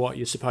doing to what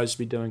you're supposed to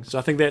be doing. So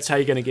I think that's how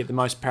you're going to get the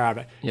most power out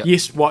of it. Yep.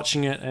 Yes,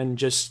 watching it and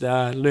just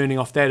learning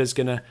off that is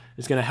going to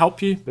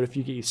help you, but if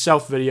you get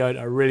yourself videoed,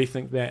 I really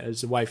think that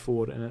is the way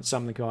forward, and it's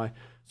something I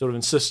sort of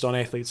insist on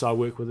athletes I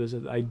work with is that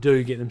they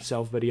do get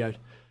themselves videoed.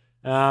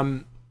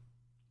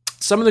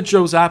 Some of the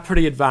drills are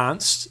pretty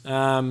advanced,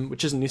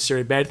 which isn't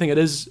necessarily a bad thing. It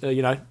is,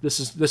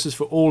 this is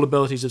for all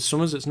abilities of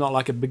swimmers. It's not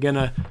like a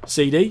beginner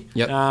CD.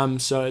 Yep.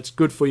 So it's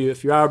good for you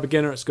if you are a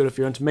beginner. It's good if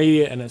you're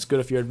intermediate, and it's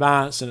good if you're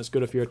advanced, and it's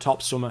good if you're a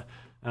top swimmer.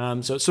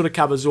 So it sort of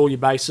covers all your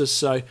bases.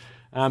 So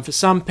for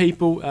some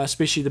people,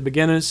 especially the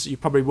beginners, you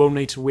probably will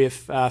need to wear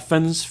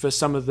fins for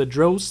some of the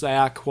drills. They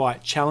are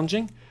quite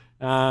challenging.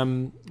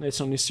 That's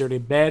not necessarily a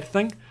bad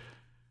thing.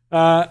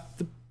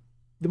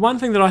 The one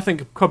thing that I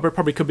think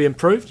probably could be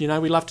improved, we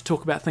love to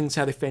talk about things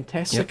how they're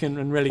fantastic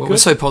and really good. We're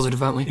so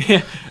positive, aren't we?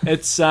 Yeah,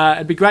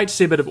 it'd be great to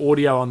see a bit of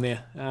audio on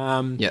there.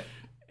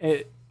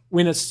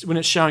 When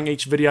it's showing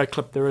each video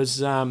clip, there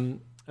is a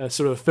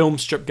sort of a film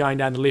strip going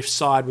down the left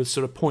side with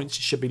sort of points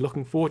you should be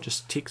looking for,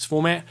 just text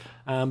format.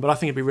 But I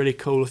think it'd be really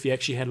cool if you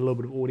actually had a little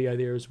bit of audio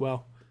there as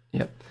well.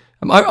 Yep.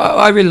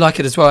 I really like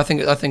it as well. I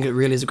think it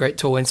really is a great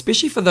tool, and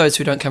especially for those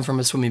who don't come from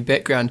a swimming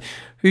background,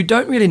 who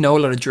don't really know a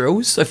lot of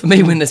drills. So for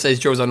me, when they say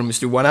drills, I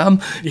almost do one arm,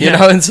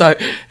 and so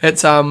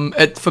it's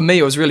for me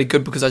it was really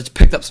good because I just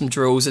picked up some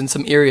drills in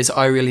some areas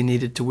I really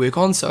needed to work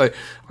on. So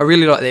I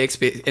really like the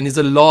expert, and there's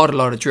a lot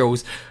of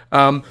drills.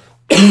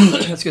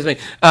 Excuse me.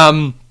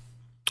 One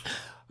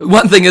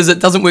thing is it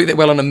doesn't work that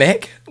well on a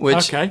Mac,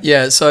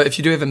 so if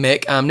you do have a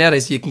Mac,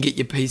 nowadays you can get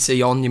your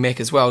PC on your Mac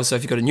as well, so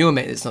if you've got a newer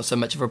Mac, it's not so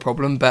much of a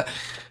problem, but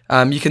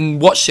you can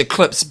watch your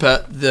clips,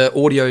 but the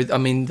audio,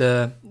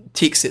 the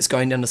text that's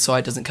going down the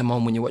side doesn't come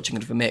on when you're watching it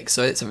with a Mac,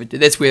 so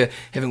that's where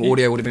having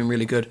audio would have been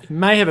really good. You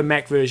may have a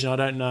Mac version, I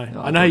don't know.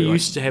 I know you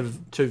used to have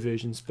 2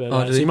 versions,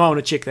 but so you might want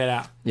to check that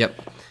out. Yep.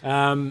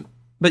 So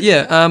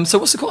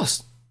what's the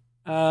cost?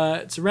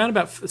 It's around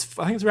about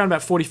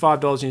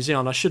 $45 New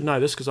Zealand. I should know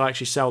this because I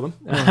actually sell them.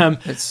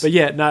 But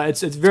yeah, no,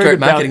 it's very great good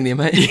marketing there,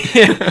 mate.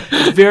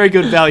 It's very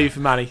good value for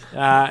money.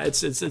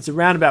 It's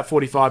around about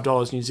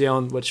 $45 New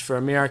Zealand, which for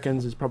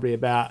Americans is probably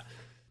about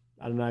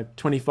 $25,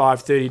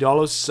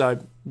 $30. So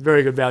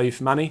very good value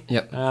for money.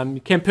 Yep.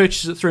 You can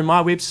purchase it through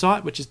my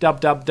website, which is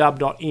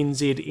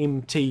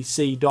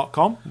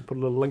www.nzmtc.com. I'll put a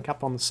little link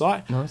up on the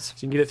site. Nice. So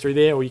you can get it through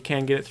there, or you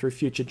can get it through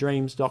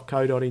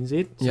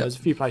futuredreams.co.nz. So there's a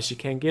few places you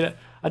can get it.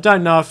 I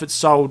don't know if it's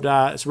sold,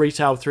 it's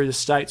retailed through the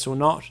States or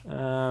not,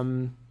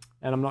 and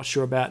I'm not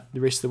sure about the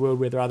rest of the world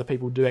whether other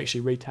people do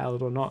actually retail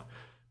it or not.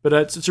 But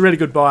it's a really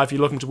good buy if you're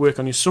looking to work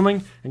on your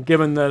swimming, and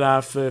given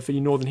that for you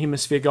Northern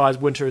Hemisphere guys,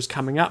 winter is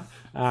coming up,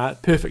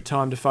 perfect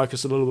time to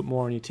focus a little bit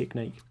more on your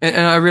technique.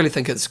 And I really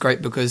think it's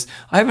great because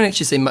I haven't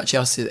actually seen much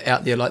else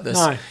out there like this.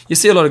 No. You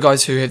see a lot of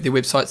guys who have their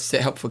websites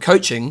that help for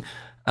coaching,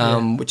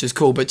 which is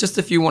cool, but just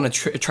if you want a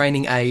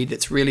training aid,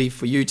 it's really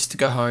for you just to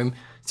go home,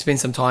 spend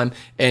some time,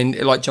 and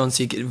like John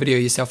said, get a video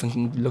yourself and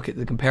can look at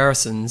the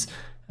comparisons.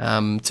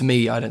 To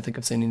me, I don't think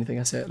I've seen anything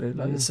else out there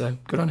like this, so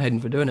good on Hayden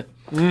for doing it.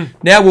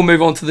 Now we'll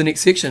move on to the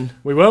next section.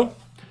 We will.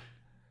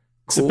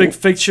 It's a big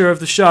feature of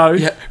the show.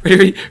 Yeah,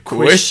 ready?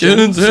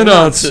 Questions and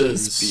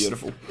answers.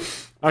 Beautiful.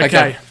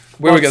 Okay.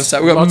 Where are we going to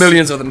start? We've got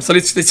millions of them, so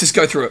let's just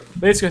go through it.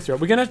 Let's go through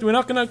it. We're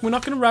not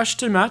gonna rush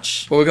too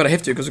much. Well, we're going to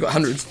have to because we've got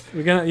hundreds.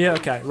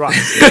 Okay, right.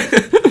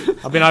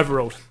 I've been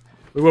overruled.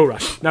 We will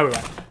rush. No, we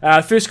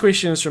won't. First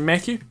question is from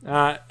Matthew.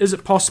 Is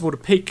it possible to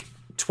peak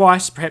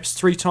twice, perhaps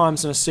 3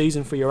 times in a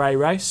season for your A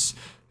race?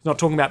 He's not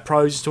talking about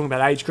pros, he's talking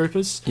about age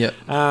groupers.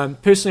 Yeah.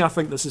 Personally, I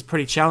think this is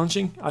pretty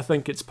challenging. I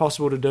think it's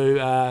possible to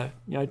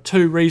do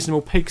 2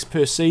 reasonable peaks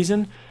per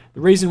season.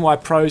 The reason why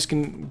pros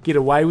can get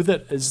away with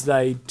it is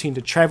they tend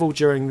to travel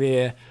during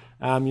their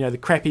the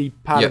crappy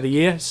part of the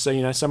year. So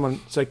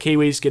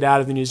Kiwis get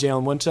out of the New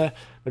Zealand winter.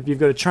 But if you've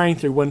got to train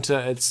through winter,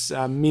 it's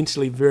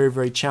mentally very,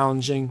 very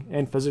challenging,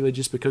 and physically,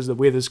 just because the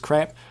weather's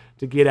crap,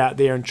 to get out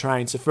there and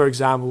train. So, for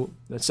example,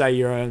 let's say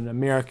you're in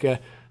America,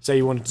 say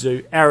you wanted to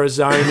do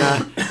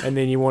Arizona, and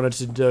then you wanted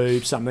to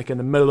do something in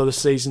the middle of the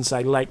season,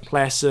 say Lake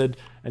Placid,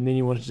 and then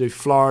you wanted to do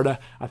Florida.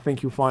 I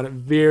think you'll find it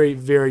very,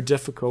 very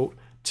difficult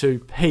to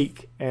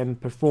peak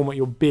and perform at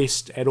your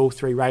best at all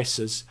 3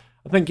 races.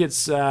 I think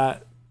it's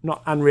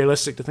not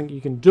unrealistic to think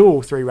you can do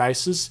all 3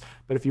 races,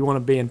 but if you want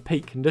to be in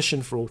peak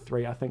condition for all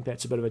 3, I think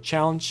that's a bit of a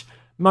challenge.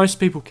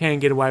 Most people can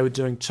get away with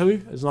doing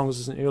 2, as long as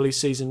it's an early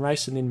season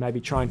race, and then maybe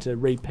trying to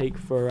re-peak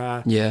for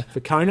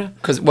Kona.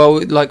 Because,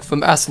 well, like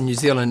from us in New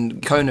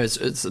Zealand, Kona,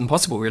 it's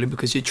impossible really,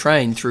 because you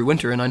train through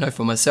winter, and I know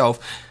for myself,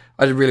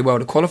 I did really well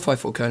to qualify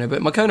for Kona,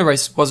 but my Kona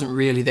race wasn't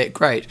really that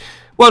great.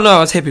 Well, no, I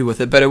was happy with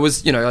it, but it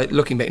was,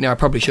 looking back now, I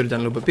probably should have done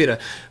a little bit better.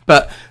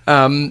 But,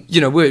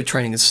 we were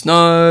training in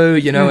snow,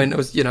 and it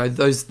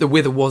was, the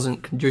weather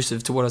wasn't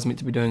conducive to what I was meant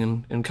to be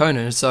doing in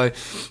Kona. So,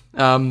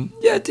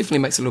 it definitely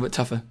makes it a little bit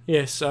tougher.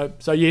 Yeah, so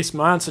yes,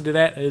 my answer to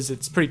that is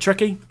it's pretty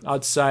tricky.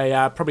 I'd say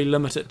probably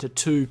limit it to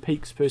 2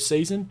 peaks per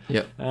season.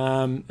 Yeah.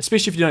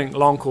 Especially if you're doing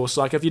long course.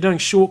 Like if you're doing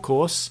short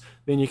course,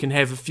 then you can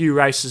have a few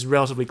races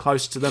relatively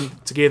close to them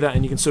together,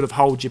 and you can sort of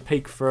hold your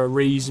peak for a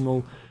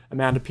reasonable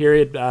amount of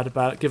period.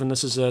 But given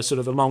this is a sort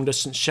of a long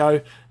distance show,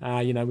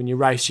 when you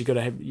race, you've got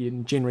to have.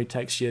 It generally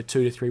takes you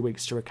 2 to 3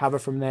 weeks to recover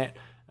from that.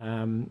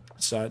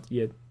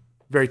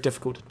 Very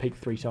difficult to peak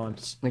 3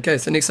 times. Okay,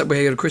 so next up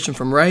we got a question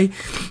from Ray.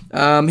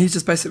 He's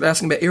just basically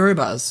asking about aero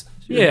bars.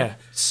 Yeah,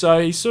 so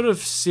he sort of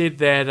said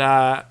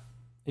that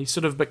he's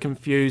sort of a bit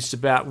confused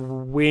about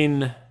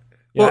when,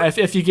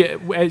 if you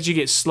get, as you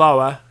get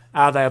slower,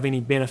 are they of any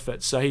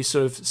benefit? So he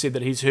sort of said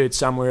that he's heard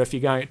somewhere if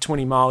you're going at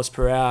 20 miles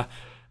per hour,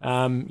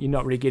 you're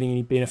not really getting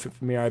any benefit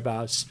from aero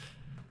bars.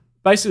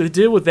 Basically, the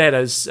deal with that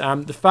is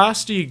the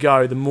faster you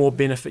go, the more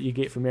benefit you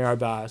get from aero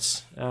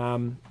bars.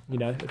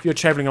 If you're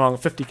travelling along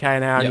at 50k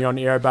an hour and you're on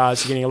aero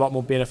bars, you're getting a lot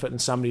more benefit than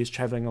somebody who's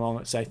travelling along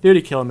at, say,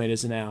 30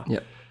 kilometres an hour.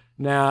 Yep.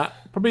 Now,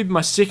 probably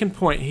my second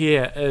point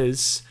here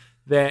is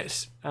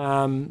that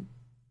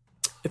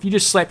if you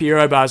just slap your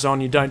aero bars on,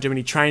 you don't do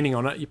any training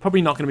on it, you're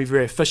probably not going to be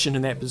very efficient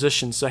in that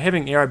position. So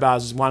having aero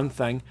bars is one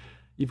thing.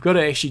 You've got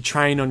to actually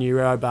train on your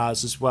aero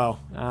bars as well.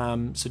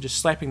 So just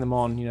slapping them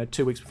on,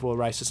 2 weeks before a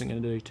race isn't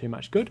going to do too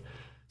much good.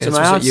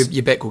 So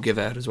your back will give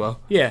out as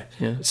well. Yeah.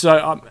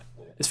 So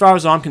as far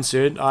as I'm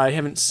concerned, I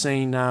haven't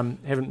seen,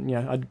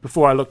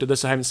 before I looked at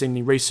this, I haven't seen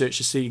any research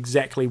to see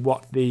exactly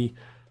what the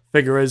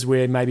figure is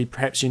where maybe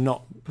perhaps you're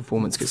not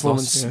performance gets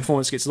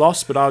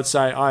lost. But I would say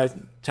I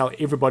tell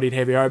everybody to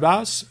have aero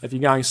bars. If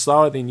you're going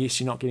slower, then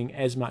yes, you're not getting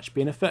as much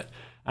benefit.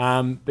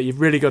 But you've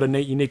really got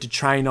you need to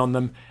train on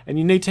them, and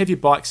you need to have your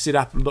bike set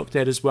up and looked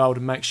at as well to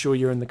make sure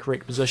you're in the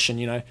correct position.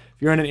 If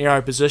you're in an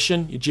aero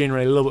position, you're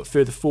generally a little bit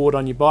further forward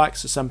on your bike,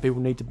 so some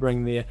people need to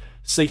bring their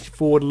seat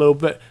forward a little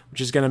bit, which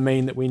is going to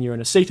mean that when you're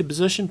in a seated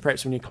position,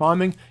 perhaps when you're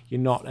climbing,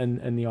 you're not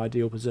in the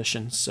ideal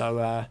position.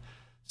 So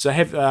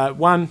have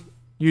 1,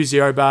 use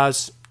aero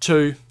bars,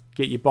 2,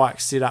 get your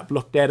bike set up,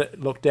 looked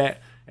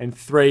at, and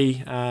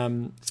 3,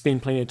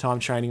 spend plenty of time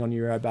training on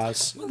your aero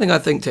bars. One thing I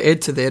think to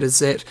add to that is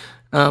that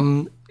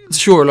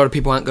sure, a lot of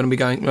people aren't going to be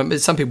going.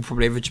 Some people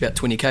probably average about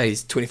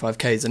 20k's,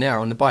 25k's an hour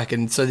on the bike,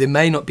 and so there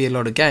may not be a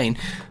lot of gain.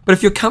 But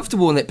if you're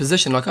comfortable in that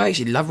position, like I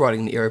actually love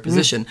riding the aero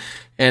position,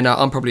 and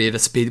I'm probably at a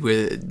speed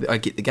where I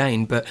get the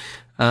gain. But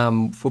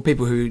for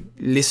people who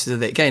less of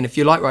that gain, if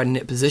you like riding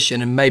that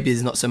position, and maybe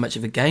there's not so much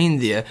of a gain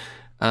there,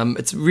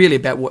 it's really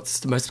about what's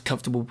the most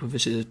comfortable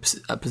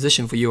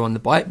position for you on the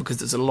bike,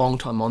 because it's a long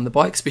time on the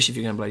bike, especially if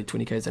you're going bloody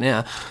 20k's an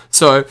hour.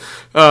 So,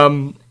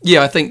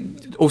 I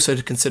think also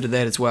to consider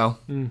that as well.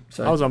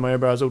 So, I was on my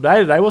aero all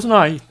day today, wasn't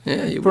I?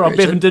 Yeah, you were.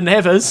 Bevan didn't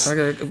have his.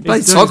 Okay,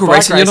 bloody cycle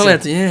racing, you're not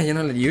allowed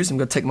to use them.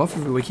 Got to take them off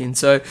every weekend.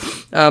 So,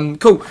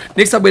 cool.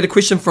 Next up, we had a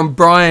question from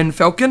Brian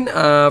Falcon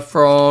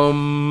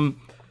from...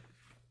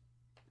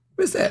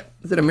 Where's that?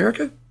 Is it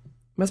America?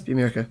 Must be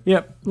America.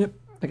 Yep.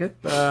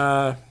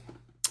 Okay.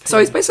 So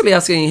he's basically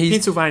asking...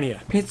 Pennsylvania.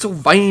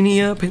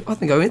 I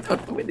think I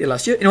went there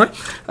last year. Anyway,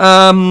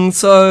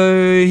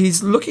 so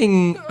he's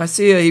looking... I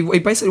see he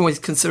basically was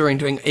considering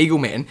doing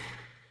Eagleman.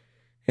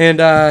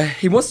 And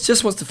he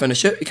just wants to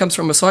finish it. He comes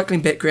from a cycling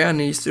background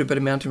and he used to do a bit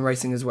of mountain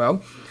racing as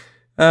well.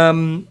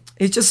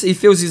 He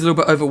feels he's a little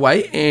bit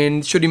overweight,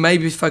 and should he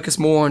maybe focus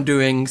more on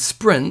doing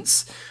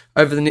sprints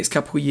over the next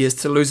couple of years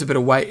to lose a bit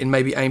of weight and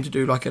maybe aim to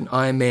do like an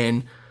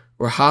Ironman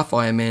or a half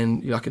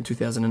Ironman like in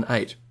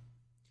 2008?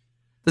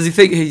 Does he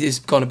think he's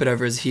gone a bit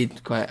over his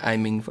head, quite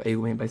aiming for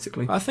Eagleman,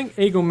 basically? I think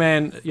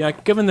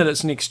Eagleman, given that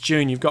it's next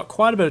June, you've got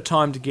quite a bit of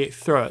time to get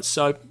through it.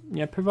 So,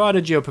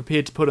 provided you're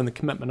prepared to put in the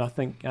commitment, I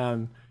think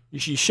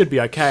you should be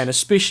okay, and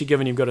especially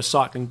given you've got a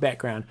cycling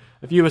background.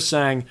 If you were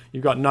saying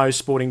you've got no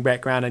sporting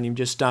background and you've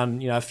just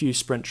done a few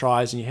sprint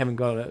tries and you haven't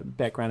got a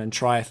background in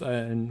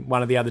triathlon and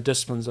one of the other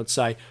disciplines, I'd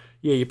say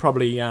you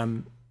probably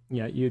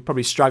you'd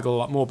probably struggle a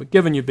lot more. But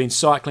given you've been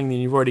cycling, then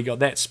you've already got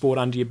that sport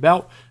under your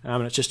belt,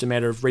 and it's just a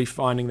matter of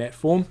refining that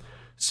form.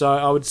 So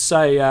I would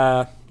say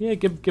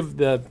give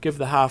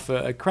the half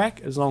a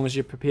crack, as long as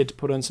you're prepared to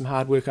put in some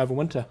hard work over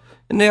winter.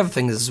 And the other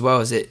thing is as well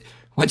is that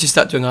once you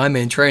start doing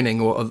Ironman training,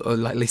 or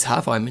like at least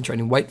half Ironman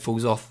training, weight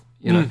falls off.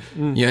 You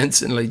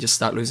instantly just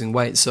start losing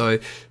weight. So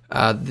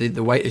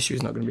the weight issue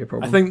is not going to be a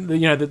problem. I think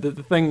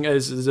the thing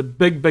is there's a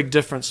big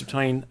difference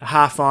between a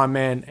half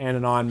Ironman and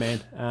an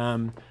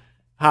Ironman.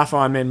 Half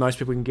Ironman, most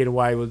people can get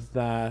away with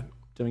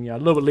doing a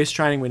little bit less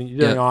training. When you're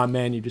doing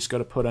Ironman, you've just got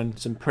to put in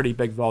some pretty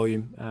big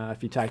volume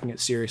if you're taking it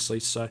seriously.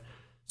 So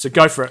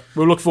go for it.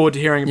 We'll look forward to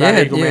hearing about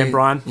Eagleman,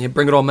 Brian. Yeah,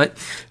 bring it on, mate.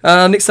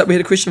 Next up, we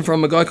had a question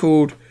from a guy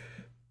called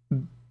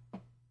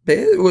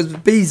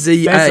BZA. Beza.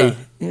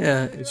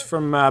 Yeah, it's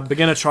from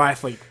Beginner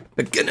Triathlete.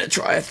 Beginner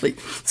Triathlete.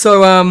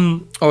 So,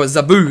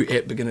 Zabu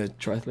at Beginner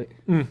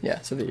Triathlete.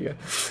 Yeah, so there you go.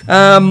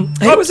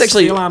 He was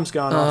actually... The alarm's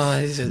going off.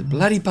 He's a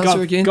bloody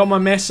buzzer again. Got my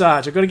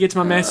massage. I've got to get to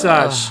my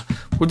massage.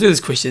 We'll do this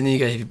question, then you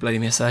go have your bloody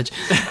massage.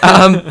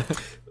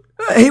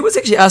 He was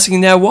actually asking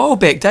now a while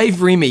back,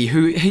 Dave Remy,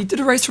 he did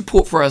a race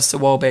report for us a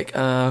while back,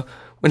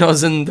 when I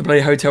was in the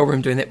bloody hotel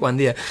room doing that one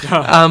there.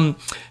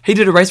 He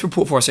did a race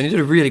report for us, and he did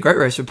a really great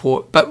race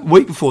report. But a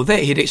week before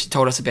that, he'd actually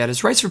told us about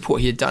his race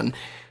report he had done.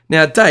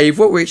 Now, Dave,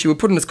 what we're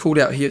putting this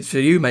call out here for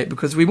you, mate,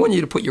 because we want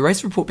you to put your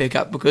race report back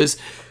up, because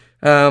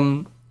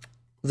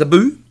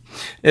Zabu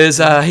is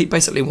he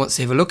basically wants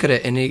to have a look at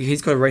it, and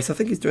he's got a race. I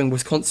think he's doing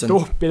Wisconsin.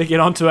 Oh, better get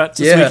onto it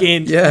this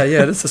weekend. Yeah,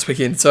 it is this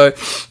weekend. So,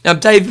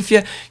 Dave, if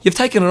you've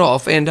taken it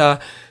off, and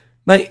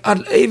mate,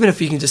 even if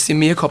you can just send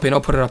me a copy and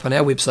I'll put it up on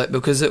our website,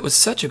 because it was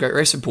such a great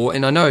race report.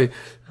 And I know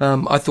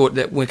I thought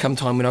that when come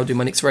time when I'll do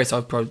my next race,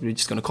 I'm probably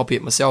just going to copy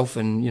it myself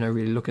and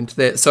really look into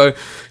that. So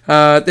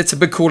that's a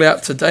big call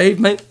out to Dave,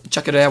 mate.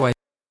 Chuck it our way.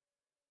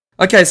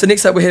 Okay, so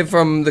next up we have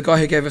from the guy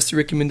who gave us the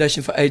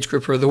recommendation for Age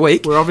Grouper of the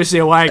Week. We're obviously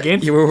away again.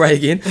 Yeah, we're away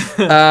again.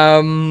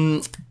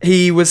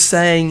 He was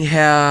saying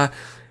how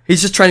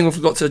he's just training with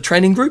lots of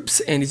training groups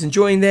and he's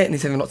enjoying that and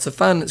he's having lots of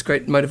fun. It's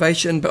great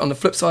motivation, but on the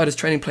flip side, his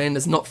training plan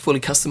is not fully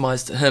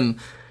customized to him.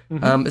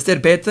 Is that a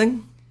bad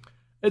thing?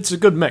 It's a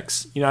good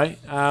mix,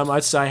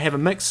 I'd say have a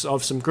mix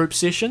of some group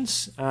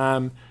sessions,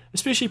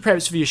 especially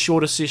perhaps for your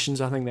shorter sessions.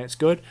 I think that's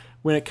good.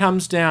 When it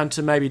comes down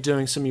to maybe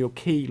doing some of your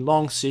key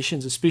long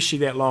sessions, especially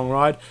that long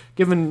ride,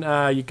 given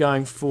you're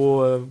going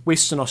for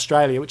Western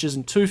Australia, which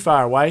isn't too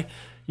far away,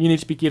 you need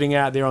to be getting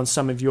out there on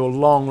some of your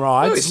long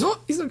rides. No, he's not.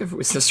 He's not going for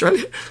Western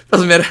Australia.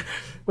 Doesn't matter.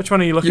 Which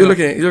one are you looking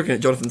at? You're looking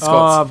at Jonathan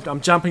Scott's. Oh,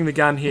 I'm jumping the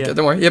gun here. Okay,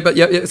 don't worry.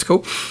 Yeah, it's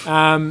cool.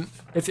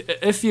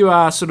 If you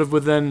are sort of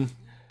within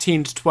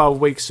 10 to 12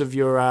 weeks of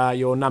your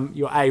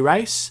A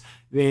race,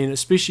 then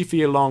especially for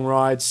your long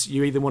rides,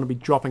 you either want to be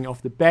dropping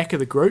off the back of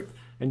the group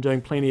and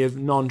doing plenty of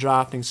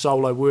non-drafting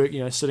solo work,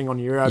 sitting on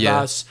your Euro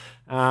bars.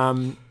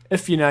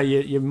 If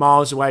you're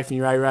miles away from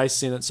your A race,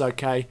 then it's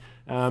okay.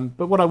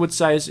 But what I would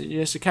say is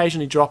just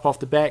occasionally drop off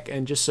the back,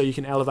 and just so you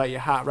can elevate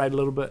your heart rate a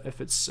little bit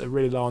if it's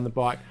really low on the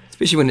bike.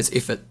 Especially when it's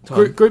effort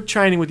time. Group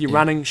training with your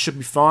running should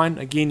be fine.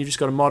 Again, you've just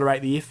got to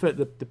moderate the effort.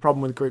 The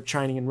problem with group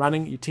training and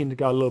running, you tend to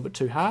go a little bit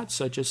too hard.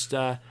 So just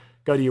go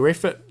to your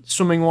effort.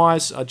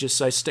 Swimming-wise, I'd just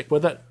say stick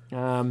with it.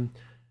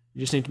 You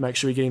just need to make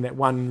sure you're getting that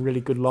one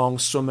really good long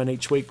swim in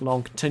each week,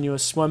 long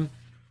continuous swim.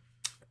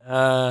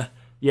 The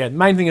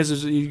main thing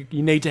is you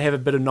need to have a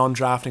bit of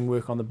non-drafting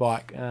work on the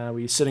bike where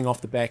you're sitting off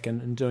the back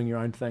and doing your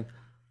own thing.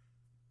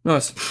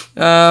 Nice.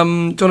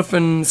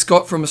 Jonathan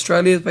Scott from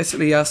Australia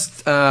basically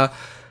asked,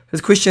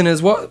 his question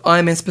is, what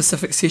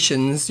Ironman-specific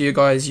sessions do you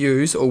guys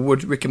use or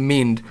would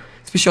recommend,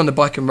 especially on the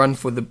bike and run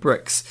for the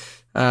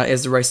bricks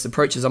as the race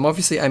approaches? I'm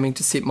obviously aiming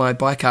to set my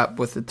bike up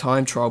with the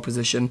time trial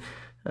position,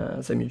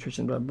 same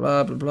nutrition, blah,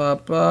 blah, blah, blah,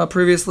 blah,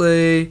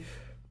 previously.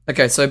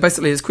 Okay, so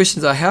basically his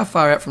questions are, how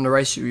far out from the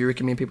race do you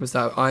recommend people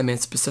start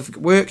Ironman-specific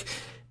work?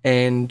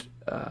 And,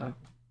 I'll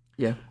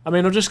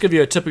just give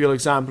you a typical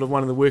example of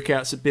one of the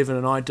workouts that Bevan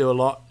and I do a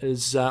lot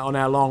is on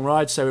our long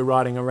ride. So we're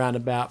riding around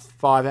about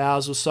 5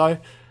 hours or so.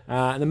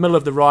 In the middle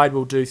of the ride,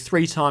 we'll do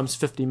 3 times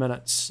 50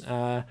 minutes.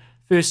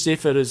 First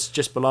effort is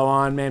just below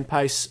Ironman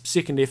pace.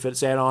 Second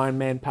effort's at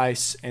Ironman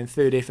pace. And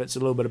third effort's a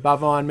little bit above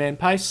Ironman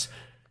pace.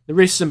 The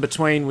rest in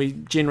between, we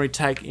generally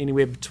take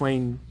anywhere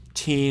between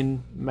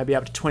 10, maybe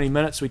up to 20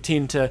 minutes. We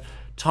tend to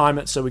time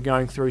it so we're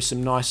going through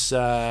some nice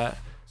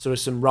sort of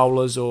some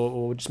rollers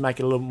or just make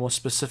it a little more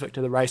specific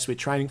to the race we're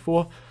training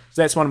for.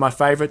 So that's one of my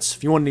favourites.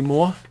 If you want any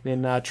more,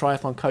 then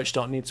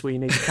triathloncoach.net's where you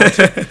need to come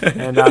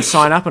to and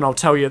sign up, and I'll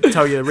tell you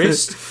the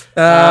rest.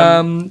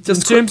 In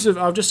terms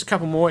of just a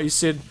couple more, you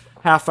said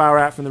how far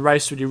out from the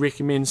race would you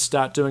recommend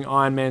start doing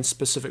Ironman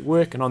specific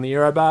work? And on the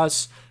aero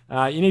bars,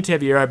 you need to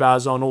have your aero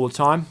bars on all the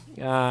time,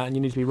 and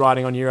you need to be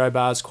riding on your aero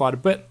bars quite a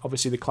bit.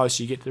 Obviously, the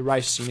closer you get to the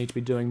race, you need to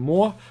be doing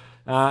more.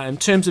 In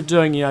terms of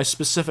doing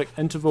specific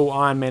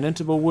Ironman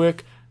interval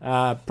work,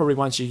 Probably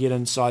once you get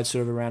inside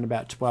sort of around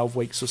about 12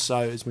 weeks or so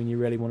is when you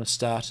really want to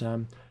start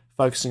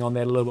focusing on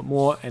that a little bit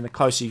more. And the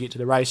closer you get to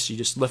the race, you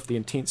just lift the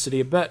intensity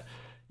a bit.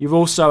 You've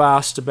also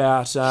asked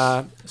about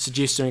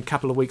suggesting a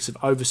couple of weeks of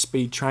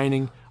overspeed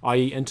training,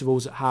 i.e.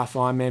 intervals at half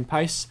Ironman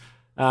pace.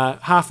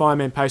 Half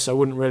Ironman pace I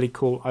wouldn't really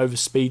call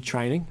overspeed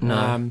training.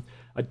 No.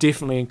 I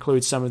definitely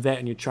include some of that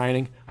in your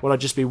training. What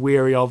I'd just be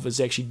wary of is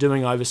actually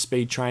doing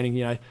overspeed training.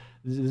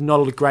 There's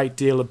not a great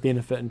deal of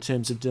benefit in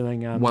terms of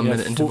doing 1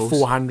 minute intervals,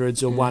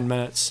 400s or 1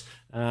 minutes,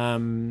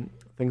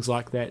 things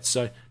like that.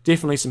 So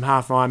definitely some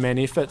half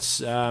Ironman efforts,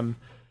 10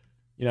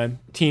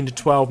 to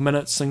 12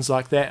 minutes, things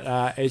like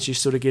that, as you're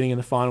sort of getting in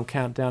the final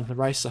countdown to the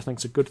race. I think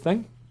it's a good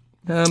thing.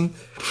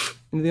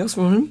 Anything else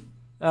for him?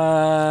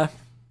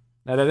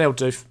 No, that'll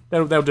do.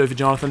 That'll do for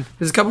Jonathan.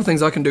 There's a couple of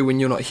things I can do when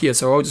you're not here,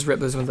 so I'll just wrap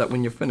those ones up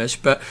when you're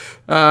finished. But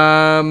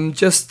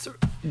just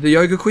the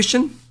yoga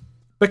question.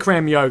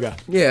 Bikram yoga.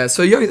 Yeah,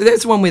 so yoga,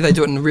 that's the one where they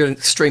do it in real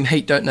extreme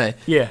heat, don't they?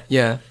 Yeah.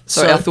 Yeah.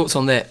 So our thoughts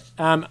on that?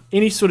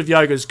 Any sort of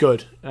yoga is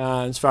good,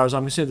 as far as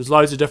I'm concerned. There's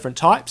loads of different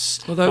types.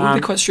 Although it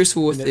would be quite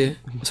stressful if they're...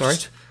 Sorry?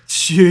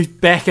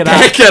 Back it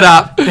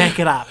up. Back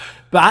it up.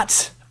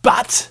 But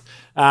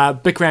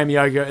Bikram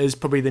yoga is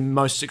probably the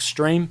most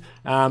extreme.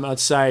 I'd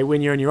say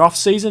when you're in your off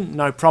season,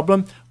 no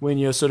problem. When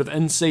you're sort of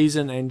in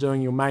season and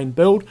doing your main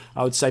build,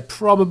 I would say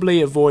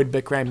probably avoid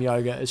Bikram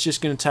yoga. It's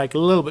just going to take a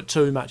little bit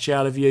too much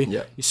out of you.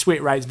 Yeah. Your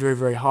sweat rate's very,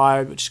 very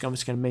high, which is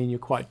obviously going to mean you're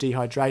quite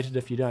dehydrated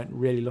if you don't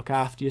really look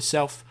after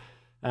yourself.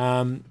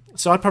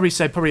 So I'd probably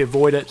say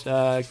avoid it.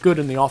 Good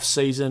in the off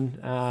season,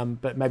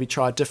 but maybe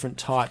try a different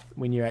type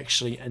when you're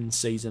actually in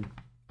season.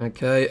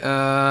 Okay.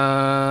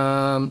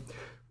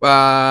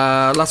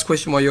 Last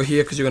question while you're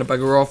here, because you're going to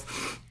bugger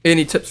off.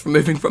 Any tips for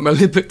moving from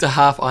Olympic to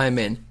half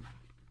Ironman?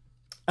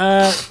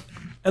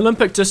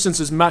 Olympic distance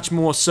is much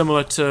more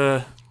similar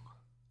to...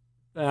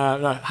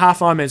 half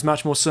Ironman is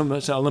much more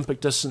similar to Olympic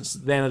distance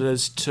than it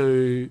is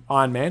to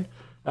Ironman.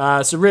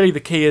 So really the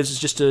key is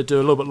just to do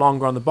a little bit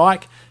longer on the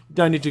bike. You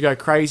don't need to go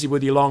crazy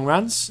with your long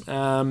runs.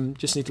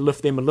 Just need to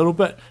lift them a little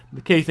bit.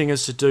 The key thing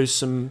is to do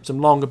some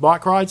longer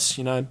bike rides,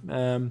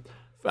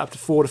 up to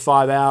 4 to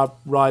 5 hour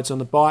rides on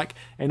the bike,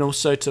 and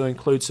also to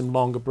include some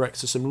longer bricks,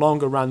 so some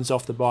longer runs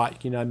off the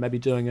bike, maybe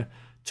doing a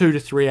 2 to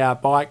 3 hour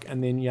bike,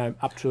 and then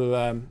up to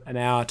an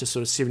hour to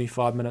sort of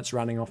 75 minutes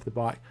running off the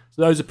bike.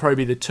 So those are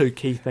probably the two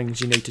key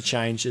things you need to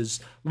change, is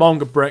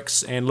longer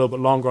bricks and a little bit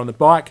longer on the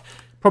bike.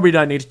 Probably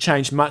don't need to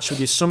change much with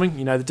your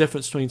swimming. The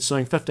difference between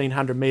swimming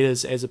 1,500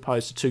 metres as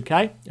opposed to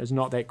 2K is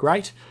not that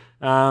great.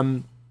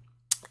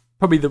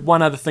 Probably the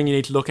one other thing you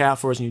need to look out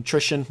for is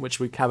nutrition, which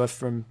we cover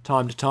from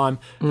time to time.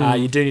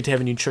 You do need to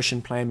have a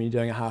nutrition plan when you're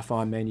doing a half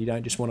Ironman. You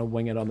don't just want to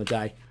wing it on the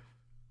day.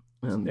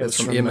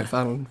 That's from Ian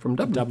McFarlane from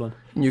Dublin.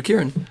 New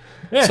Kieran.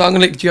 Yeah. So I'm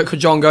going to let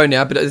John go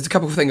now, but there's a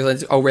couple of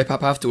things I'll wrap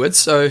up afterwards.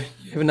 So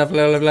you have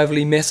another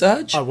lovely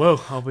massage? I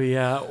will. I'll be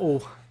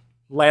all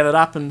lathered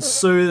up and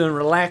soothed and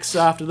relaxed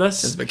after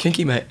this. It's a bit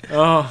kinky, mate.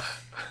 Oh.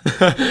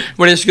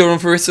 What else you got on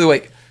for the rest of the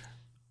week?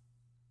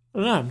 I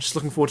don't know. I'm just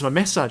looking forward to my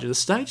massage at this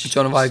stage.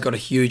 John and I have got a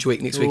huge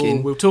week next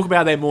weekend. We'll talk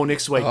about that more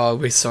next week. Oh,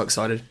 we're so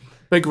excited.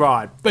 Big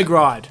ride.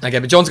 Okay,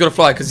 but John's got to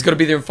fly because he's got to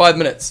be there in 5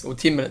 minutes or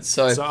 10 minutes.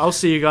 So I'll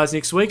see you guys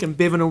next week, and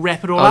Bevan will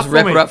wrap it all up for me.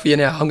 I'll wrap it up for you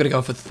now. I'm going to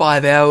go for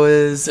 5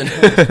 hours. And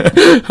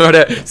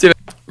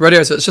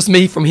Radio, so it's just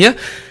me from here.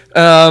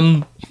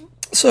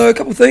 So a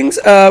couple of things.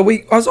 I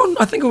was on,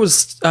 I think it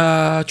was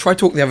Tri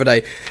Talk the other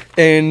day,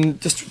 and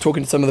just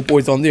talking to some of the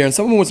boys on there, and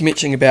someone was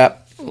mentioning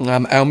about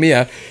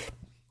Almere.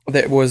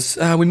 That was,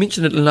 we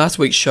mentioned it in last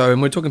week's show,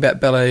 and we're talking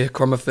about Bella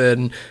Cromaford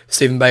and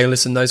Stephen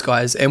Bayliss and those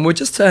guys, and we're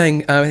just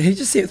saying, he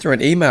just sent through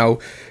an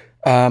email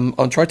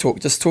on Tri Talk,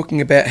 just talking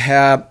about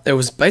how it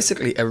was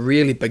basically a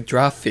really big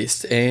draft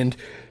fest, and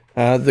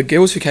the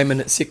girls who came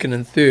in at second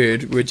and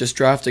third were just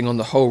drafting on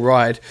the whole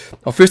ride,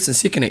 or first and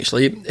second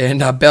actually, and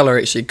Bella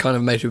actually kind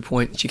of made her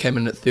point. She came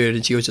in at third,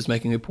 and she was just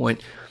making her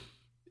point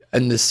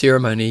in the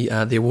ceremony,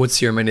 the award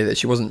ceremony, that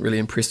she wasn't really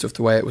impressed with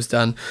the way it was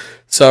done.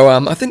 So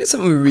I think it's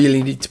something we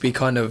really need to be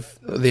kind of,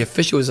 the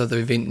officials of the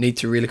event need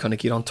to really kind of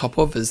get on top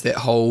of, is that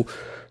whole,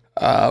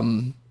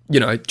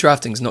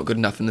 drafting's not good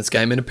enough in this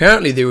game. And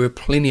apparently there were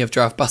plenty of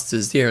draft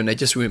busters there, and they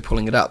just weren't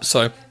pulling it up.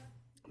 So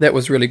that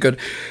was really good.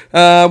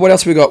 What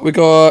else we got? We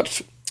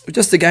got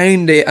just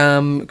again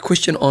the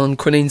question on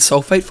quinine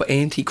sulfate for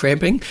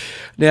anti-cramping.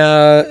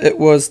 Now it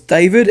was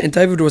David, and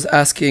David was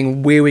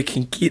asking where we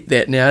can get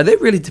that. Now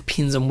that really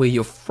depends on where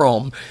you're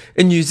from.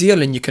 In New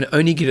Zealand, you can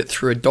only get it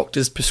through a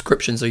doctor's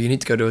prescription, so you need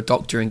to go to a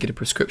doctor and get a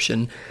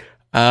prescription.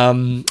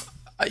 I'm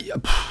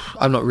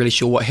not really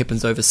sure what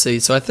happens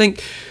overseas, so I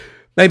think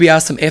maybe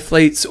ask some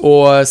athletes,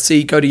 or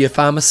go to your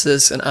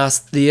pharmacist and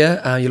ask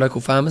there, your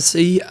local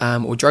pharmacy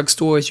or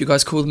drugstore, as you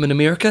guys call them in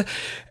America,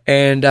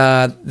 and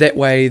that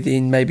way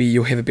then maybe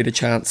you'll have a better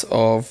chance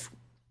of,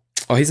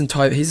 he's in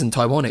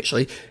Taiwan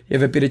actually, you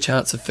have a better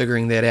chance of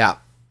figuring that out.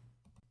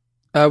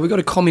 We got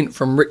a comment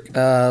from Rick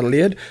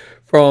Laird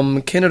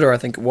from Canada, I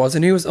think it was,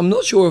 and I'm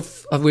not sure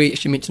if we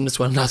actually mentioned this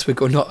one last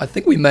week or not, I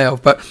think we may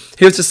have, but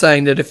he was just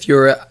saying that if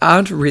you're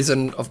an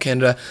resident of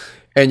Canada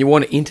and you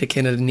want to enter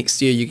Canada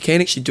next year, you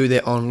can actually do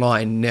that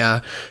online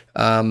now.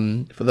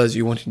 For those of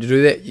you wanting to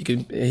do that, you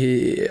can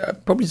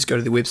probably just go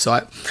to the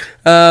website.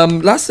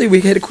 Lastly,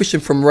 we had a question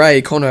from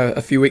Ray Connor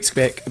a few weeks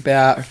back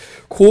about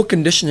core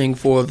conditioning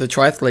for the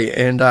triathlete,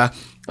 and I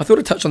thought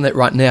I'd touch on that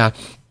right now.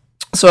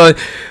 So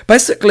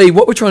basically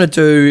what we're trying to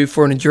do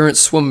for an endurance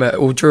swimmer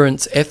or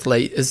endurance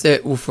athlete is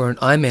that, or for an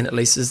Ironman at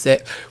least, is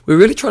that we're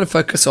really trying to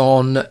focus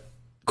on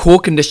core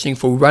conditioning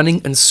for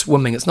running and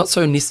swimming. It's not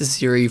so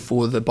necessary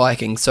for the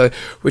biking. So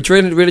we're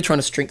really trying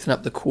to strengthen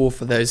up the core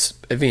for those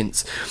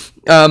events.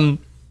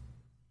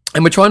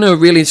 And we're trying to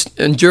really,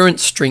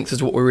 endurance strength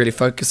is what we're really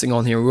focusing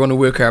on here. We want to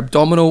work our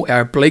abdominal,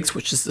 our obliques,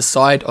 which is the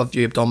side of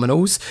your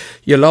abdominals,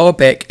 your lower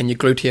back, and your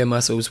gluteal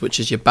muscles,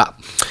 which is your butt.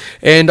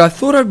 And I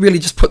thought I'd really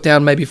just put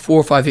down maybe 4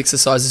 or 5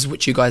 exercises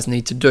which you guys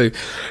need to do.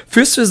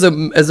 First is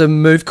a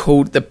move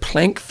called the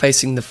plank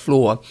facing the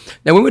floor.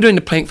 Now, when we're doing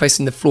the plank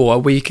facing the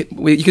floor, you can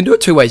do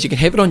it 2 ways. You can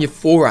have it on your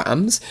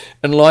forearms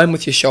in line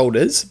with your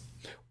shoulders,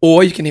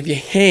 or you can have your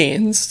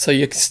hands, so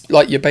you're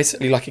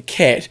basically like a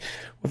cat,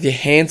 with your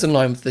hands in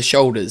line with the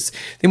shoulders.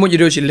 Then what you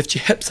do is you lift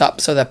your hips up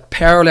so they're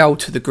parallel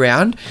to the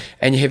ground,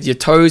 and you have your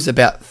toes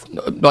about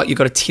like you've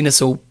got a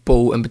tennis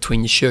ball in between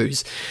your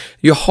shoes.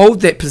 You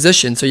hold that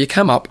position, so you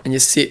come up and you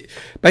sit.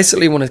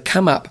 Basically, you want to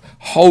come up,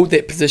 hold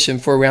that position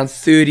for around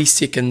 30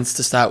 seconds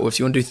to start with. So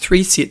you want to do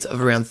 3 sets of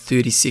around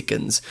 30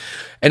 seconds.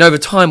 And over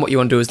time, what you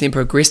want to do is then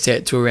progress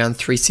that to around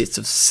 3 sets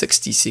of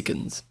 60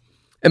 seconds.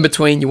 In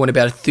between, you want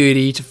about a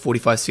 30 to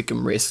 45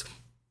 second rest.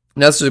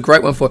 Now, this is a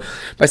great one for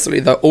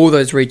basically all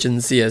those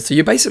regions there. So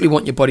you basically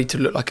want your body to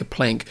look like a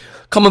plank.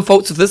 Common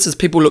faults of this is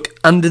people look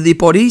under their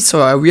body.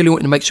 So I really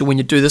want to make sure when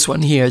you do this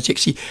one here,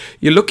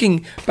 you're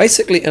looking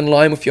basically in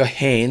line with your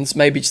hands,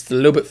 maybe just a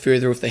little bit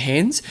further with the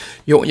hands.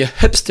 You want your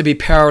hips to be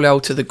parallel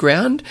to the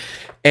ground,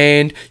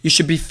 and you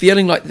should be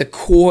feeling like the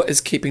core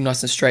is keeping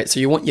nice and straight. So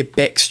you want your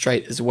back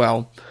straight as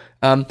well.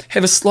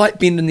 Have a slight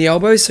bend in the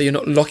elbows so you're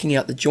not locking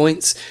out the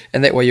joints,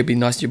 and that way you'll be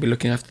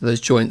looking after those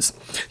joints.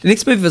 The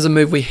next move is a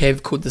move we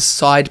have called the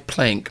side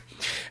plank.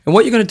 And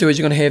what you're going to do is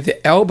you're going to have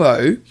the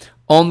elbow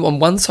on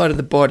one side of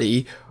the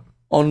body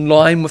on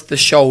line with the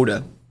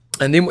shoulder.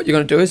 And then what you're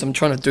going to do is, I'm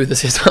trying to do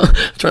this as I'm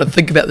trying to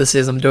think about this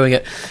as I'm doing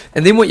it.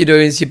 And then what you're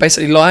doing is you're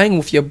basically lying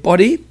with your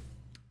body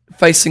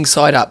facing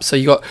side up. So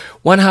you got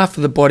one half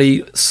of the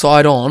body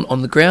side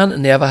on the ground,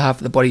 and the other half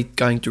of the body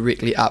going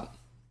directly up.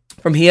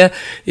 From here,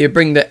 you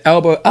bring the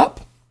elbow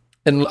up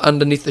and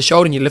underneath the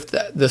shoulder, and you lift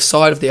the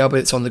side of the elbow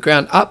that's on the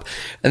ground up,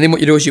 and then what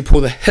you do is you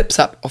pull the hips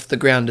up off the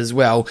ground as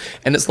well,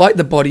 and it's like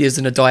the body is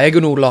in a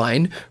diagonal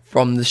line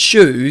from the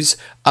shoes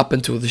up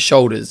into the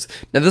shoulders.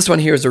 Now this one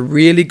here is a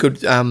really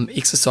good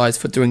exercise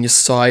for doing your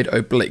side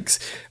obliques.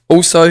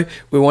 Also,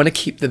 we want to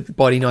keep the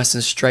body nice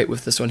and straight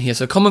with this one here.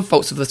 So common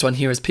faults of this one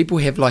here is people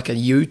have like a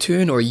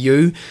U-turn or a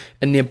U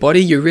in their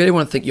body. You really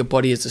want to think your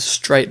body is a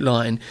straight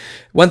line.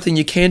 One thing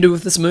you can do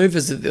with this move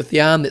is that with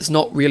the arm that's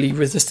not really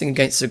resisting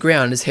against the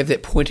ground is have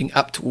that pointing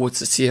up towards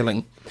the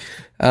ceiling.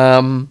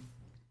 Make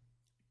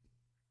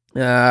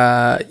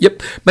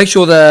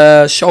sure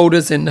the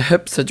shoulders and the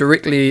hips are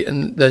directly,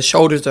 and the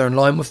shoulders are in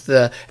line with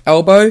the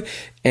elbow.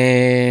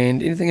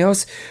 And anything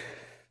else?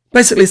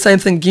 Basically, same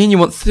thing again. You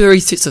want 3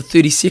 sets of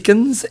 30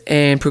 seconds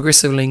and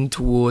progressively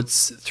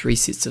towards 3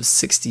 sets of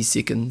 60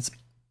 seconds.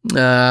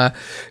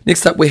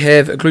 Next up, we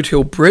have a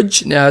gluteal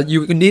bridge. Now,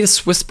 you need a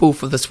Swiss ball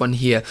for this one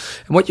here.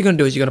 And what you're going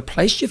to do is you're going to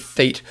place your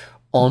feet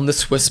on the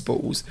Swiss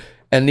balls.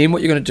 And then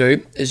what you're going to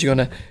do is you're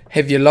going to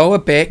have your your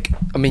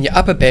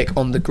upper back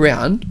on the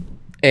ground.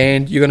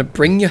 And you're going to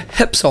bring your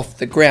hips off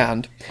the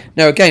ground.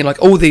 Now again,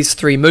 like all these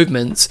 3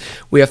 movements,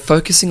 we are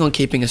focusing on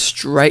keeping a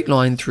straight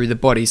line through the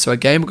body. So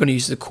again, we're going to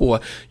use the core.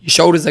 Your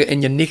shoulders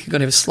and your neck are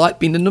going to have a slight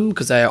bend in them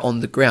because they are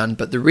on the ground,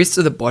 but the rest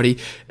of the body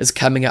is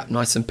coming up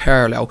nice and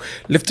parallel.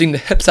 Lifting the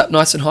hips up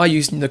nice and high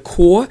using the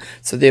core,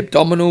 so the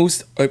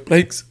abdominals,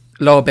 obliques,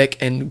 lower back,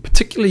 and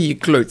particularly your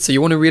glutes. So you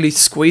want to really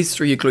squeeze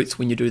through your glutes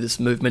when you do this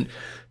movement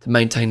to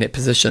maintain that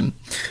position.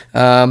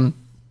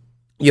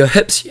 Your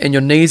hips and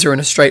your knees are in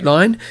a straight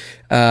line.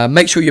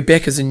 Make sure your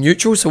back is in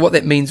neutral. So what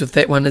that means with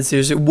that one is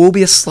it will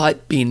be a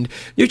slight bend.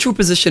 Neutral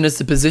position is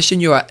the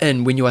position you are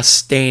in when you are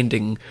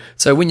standing.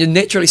 So when you're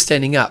naturally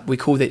standing up, we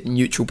call that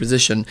neutral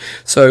position.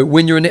 So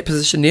when you're in that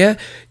position there,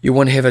 you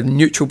want to have a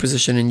neutral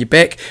position in your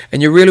back,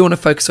 and you really want to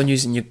focus on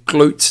using your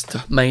glutes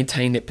to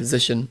maintain that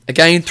position.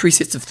 Again, 3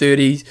 sets of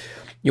 30.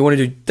 You want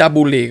to do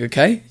double leg,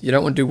 okay? You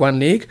don't want to do one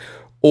leg,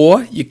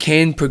 or you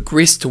can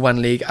progress to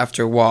one leg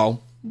after a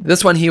while.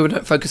 This one here, we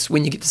don't focus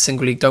when you get to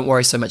single leg. Don't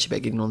worry so much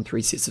about getting on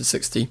 3 sets of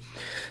 60.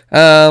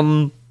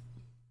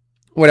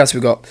 What else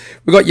we got?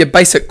 We've got your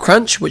basic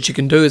crunch, which you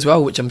can do as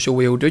well, which I'm sure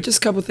we all do. Just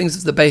a couple of things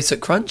with the basic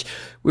crunch.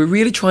 We're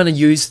really trying to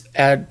use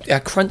our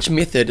crunch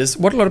method. Is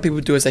what a lot of people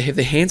do is they have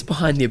their hands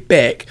behind their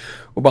back,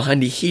 or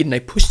behind your head, and they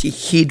push your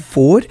head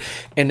forward,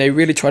 and they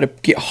really try to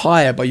get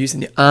higher by using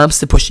their arms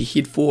to push your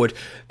head forward.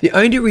 The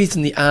only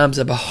reason the arms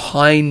are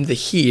behind the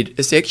head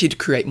is actually to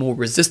create more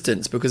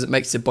resistance, because it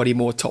makes the body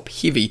more top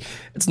heavy.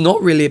 It's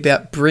not really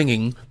about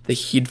bringing the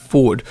head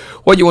forward.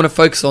 What you want to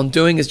focus on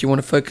doing is you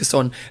want to focus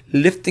on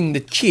lifting the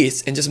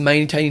chest and just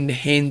maintaining the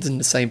hands in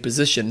the same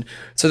position.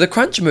 So the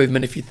crunch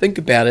movement, if you think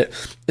about it,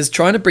 is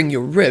trying to bring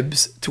your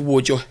ribs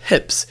towards your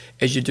hips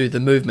as you do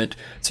the movement.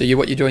 So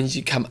what you're doing is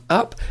you come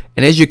up,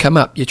 and as you come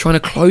up, you're trying to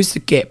close the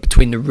gap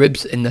between the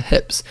ribs and the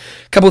hips.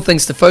 A couple of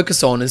things to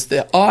focus on is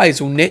the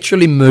eyes will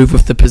naturally move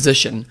with the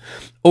position.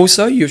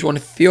 Also, you want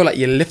to feel like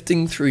you're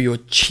lifting through your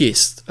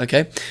chest,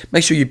 okay?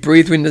 Make sure you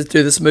breathe when you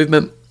do this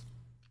movement,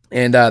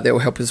 and that will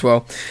help as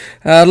well.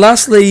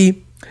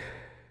 Lastly,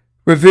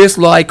 reverse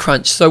lie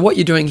crunch. So what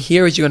you're doing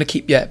here is you're going to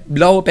keep your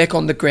lower back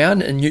on the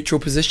ground in neutral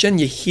position.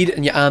 Your head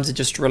and your arms are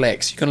just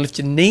relaxed. You're going to lift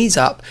your knees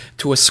up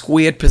to a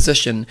squared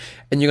position,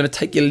 and you're going to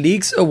take your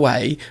legs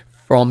away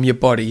from your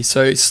body.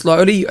 So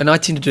slowly, and I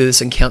tend to do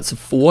this in counts of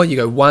 4. You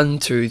go 1,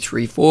 2,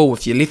 3, 4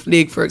 with your left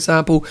leg, for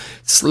example,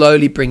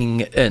 slowly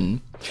bringing it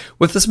in.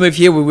 With this move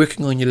here, we're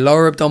working on your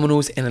lower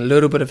abdominals and a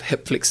little bit of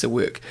hip flexor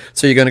work.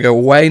 So you're going to go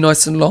away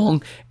nice and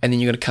long, and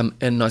then you're going to come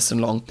in nice and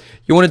long.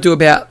 You want to do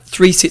about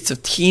 3 sets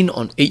of 10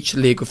 on each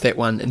leg with that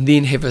one, and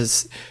then have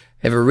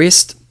a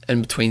rest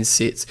in between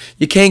sets.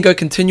 You can go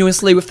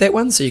continuously with that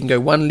one, so you can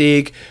go one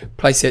leg,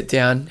 place that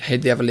down,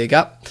 head the other leg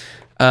up.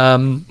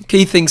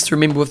 Key things to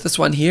remember with this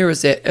one here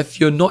is that if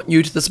you're not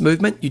new to this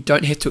movement, you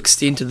don't have to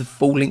extend to the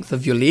full length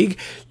of your leg.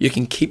 You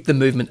can keep the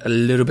movement a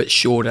little bit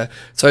shorter.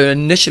 So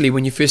initially,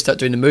 when you first start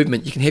doing the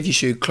movement, you can have your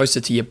shoe closer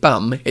to your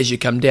bum as you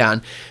come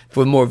down.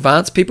 For more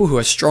advanced people who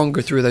are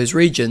stronger through those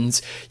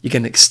regions, you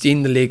can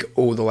extend the leg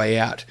all the way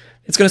out.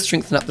 It's going to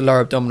strengthen up the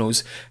lower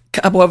abdominals.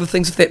 A couple other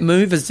things with that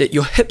move is that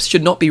your hips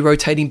should not be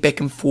rotating back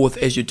and forth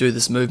as you do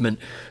this movement.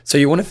 So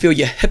you want to feel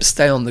your hips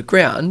stay on the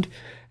ground.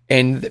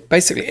 And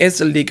basically, as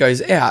the leg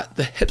goes out,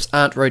 the hips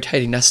aren't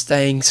rotating, they're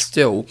staying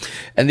still.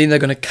 And then they're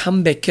going to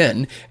come back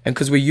in, and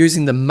because we're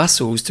using the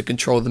muscles to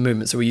control the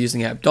movement. So we're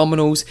using our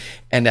abdominals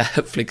and our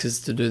hip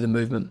flexors to do the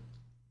movement.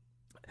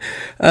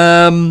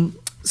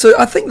 So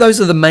I think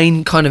those are the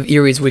main kind of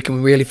areas we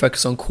can really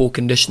focus on core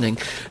conditioning.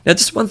 Now,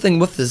 just one thing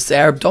with this,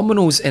 our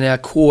abdominals and our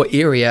core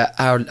area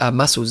are our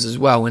muscles as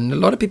well. And a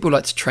lot of people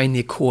like to train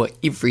their core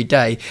every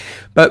day,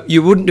 but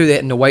you wouldn't do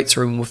that in the weights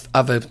room with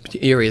other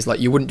areas.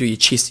 Like you wouldn't do your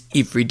chest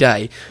every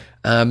day.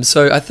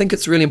 So I think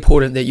it's really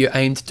important that you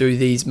aim to do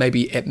these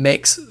maybe at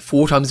max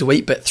 4 times a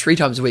week, but 3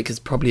 times a week is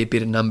probably a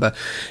better number.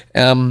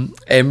 And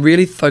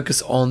really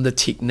focus on the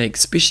technique,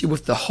 especially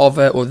with the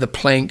hover or the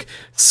plank,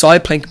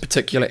 side plank in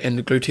particular, and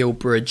the gluteal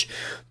bridge.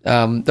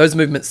 Those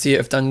movements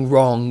there, if done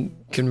wrong,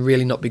 can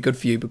really not be good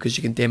for you because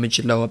you can damage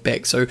your lower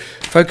back. So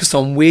focus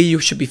on where you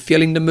should be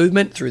feeling the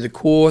movement through the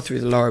core, through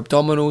the lower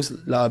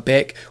abdominals, lower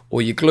back,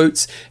 or your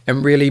glutes,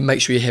 and really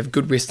make sure you have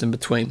good rest in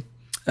between.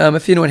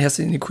 If anyone has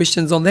any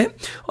questions on that,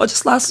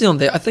 just lastly on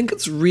that, I think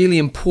it's really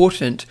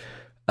important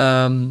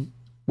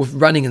with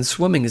running and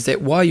swimming is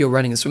that while you're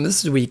running and swimming,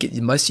 this is where you get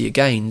most of your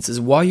gains, is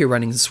while you're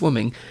running and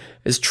swimming,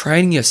 is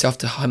training yourself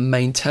to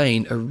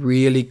maintain a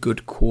really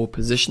good core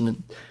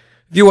position.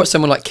 If you watch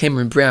someone like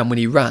Cameron Brown when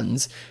he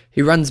runs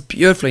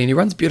beautifully, and he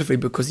runs beautifully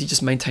because he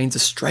just maintains a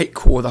straight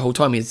core the whole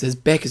time. His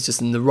back is just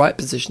in the right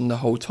position the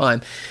whole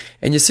time.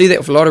 And you see that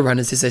with a lot of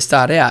runners as they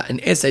start out, and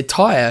as they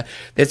tire,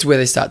 that's where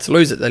they start to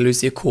lose it. They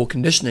lose their core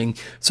conditioning.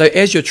 So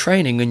as you're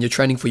training, and you're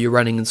training for your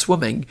running and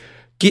swimming,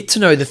 get to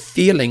know the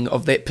feeling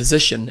of that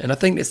position. And I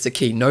think that's the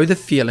key. Know the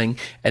feeling,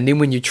 and then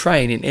when you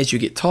train and as you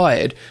get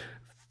tired,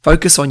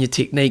 focus on your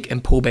technique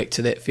and pull back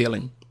to that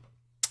feeling.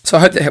 So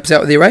I hope that helps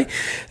out with you, Ray.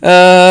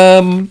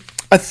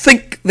 I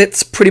think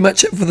that's pretty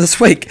much it for this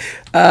week.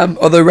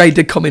 Although Ray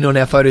did comment on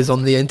our photos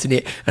on the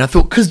internet, and I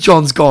thought, because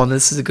John's gone,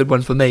 this is a good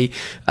one for me.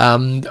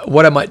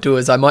 What I might do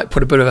is I might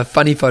put a bit of a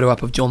funny photo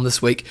up of John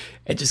this week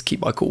and just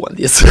keep my cool one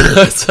there.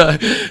 So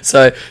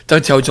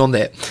don't tell John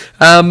that.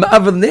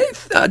 Other than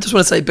that, I just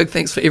want to say big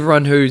thanks for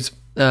everyone who's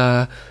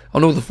on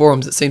all the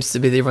forums. It seems to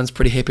be that everyone's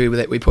pretty happy with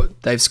that. We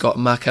put Dave Scott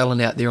and Mark Allen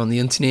out there on the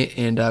internet,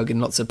 and we're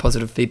getting lots of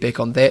positive feedback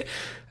on that.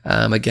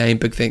 Again,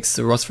 big thanks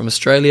to Ross from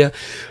Australia.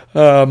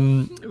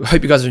 Hope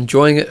you guys are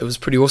enjoying it. It was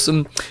pretty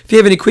awesome. If you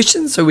have any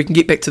questions, so we can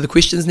get back to the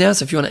questions now.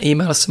 So if you want to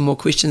email us some more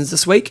questions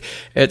this week,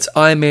 it's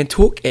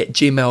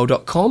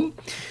ironmantalk@gmail.com.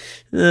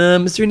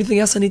 Is there anything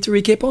else I need to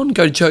recap on?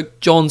 Go to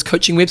John's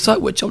coaching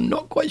website, which I'm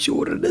not quite sure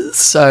what it is.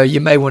 So you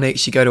may want to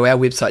actually go to our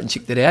website and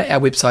check that out. Our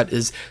website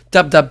is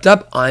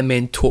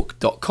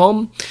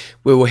www.ironmantalk.com,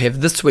 where we'll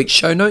have this week's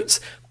show notes,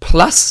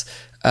 plus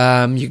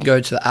you can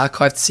go to the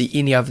archive to see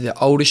any of the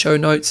older show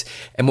notes,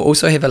 and we'll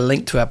also have a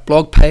link to our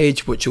blog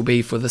page, which will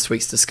be for this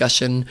week's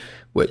discussion,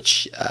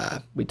 which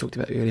we talked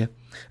about earlier.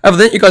 Other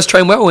than that, you guys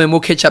train well, and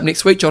we'll catch up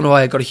next week. John and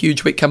I have got a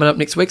huge week coming up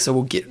next week, so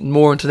we'll get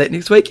more into that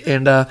next week,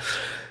 and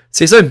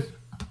see you soon.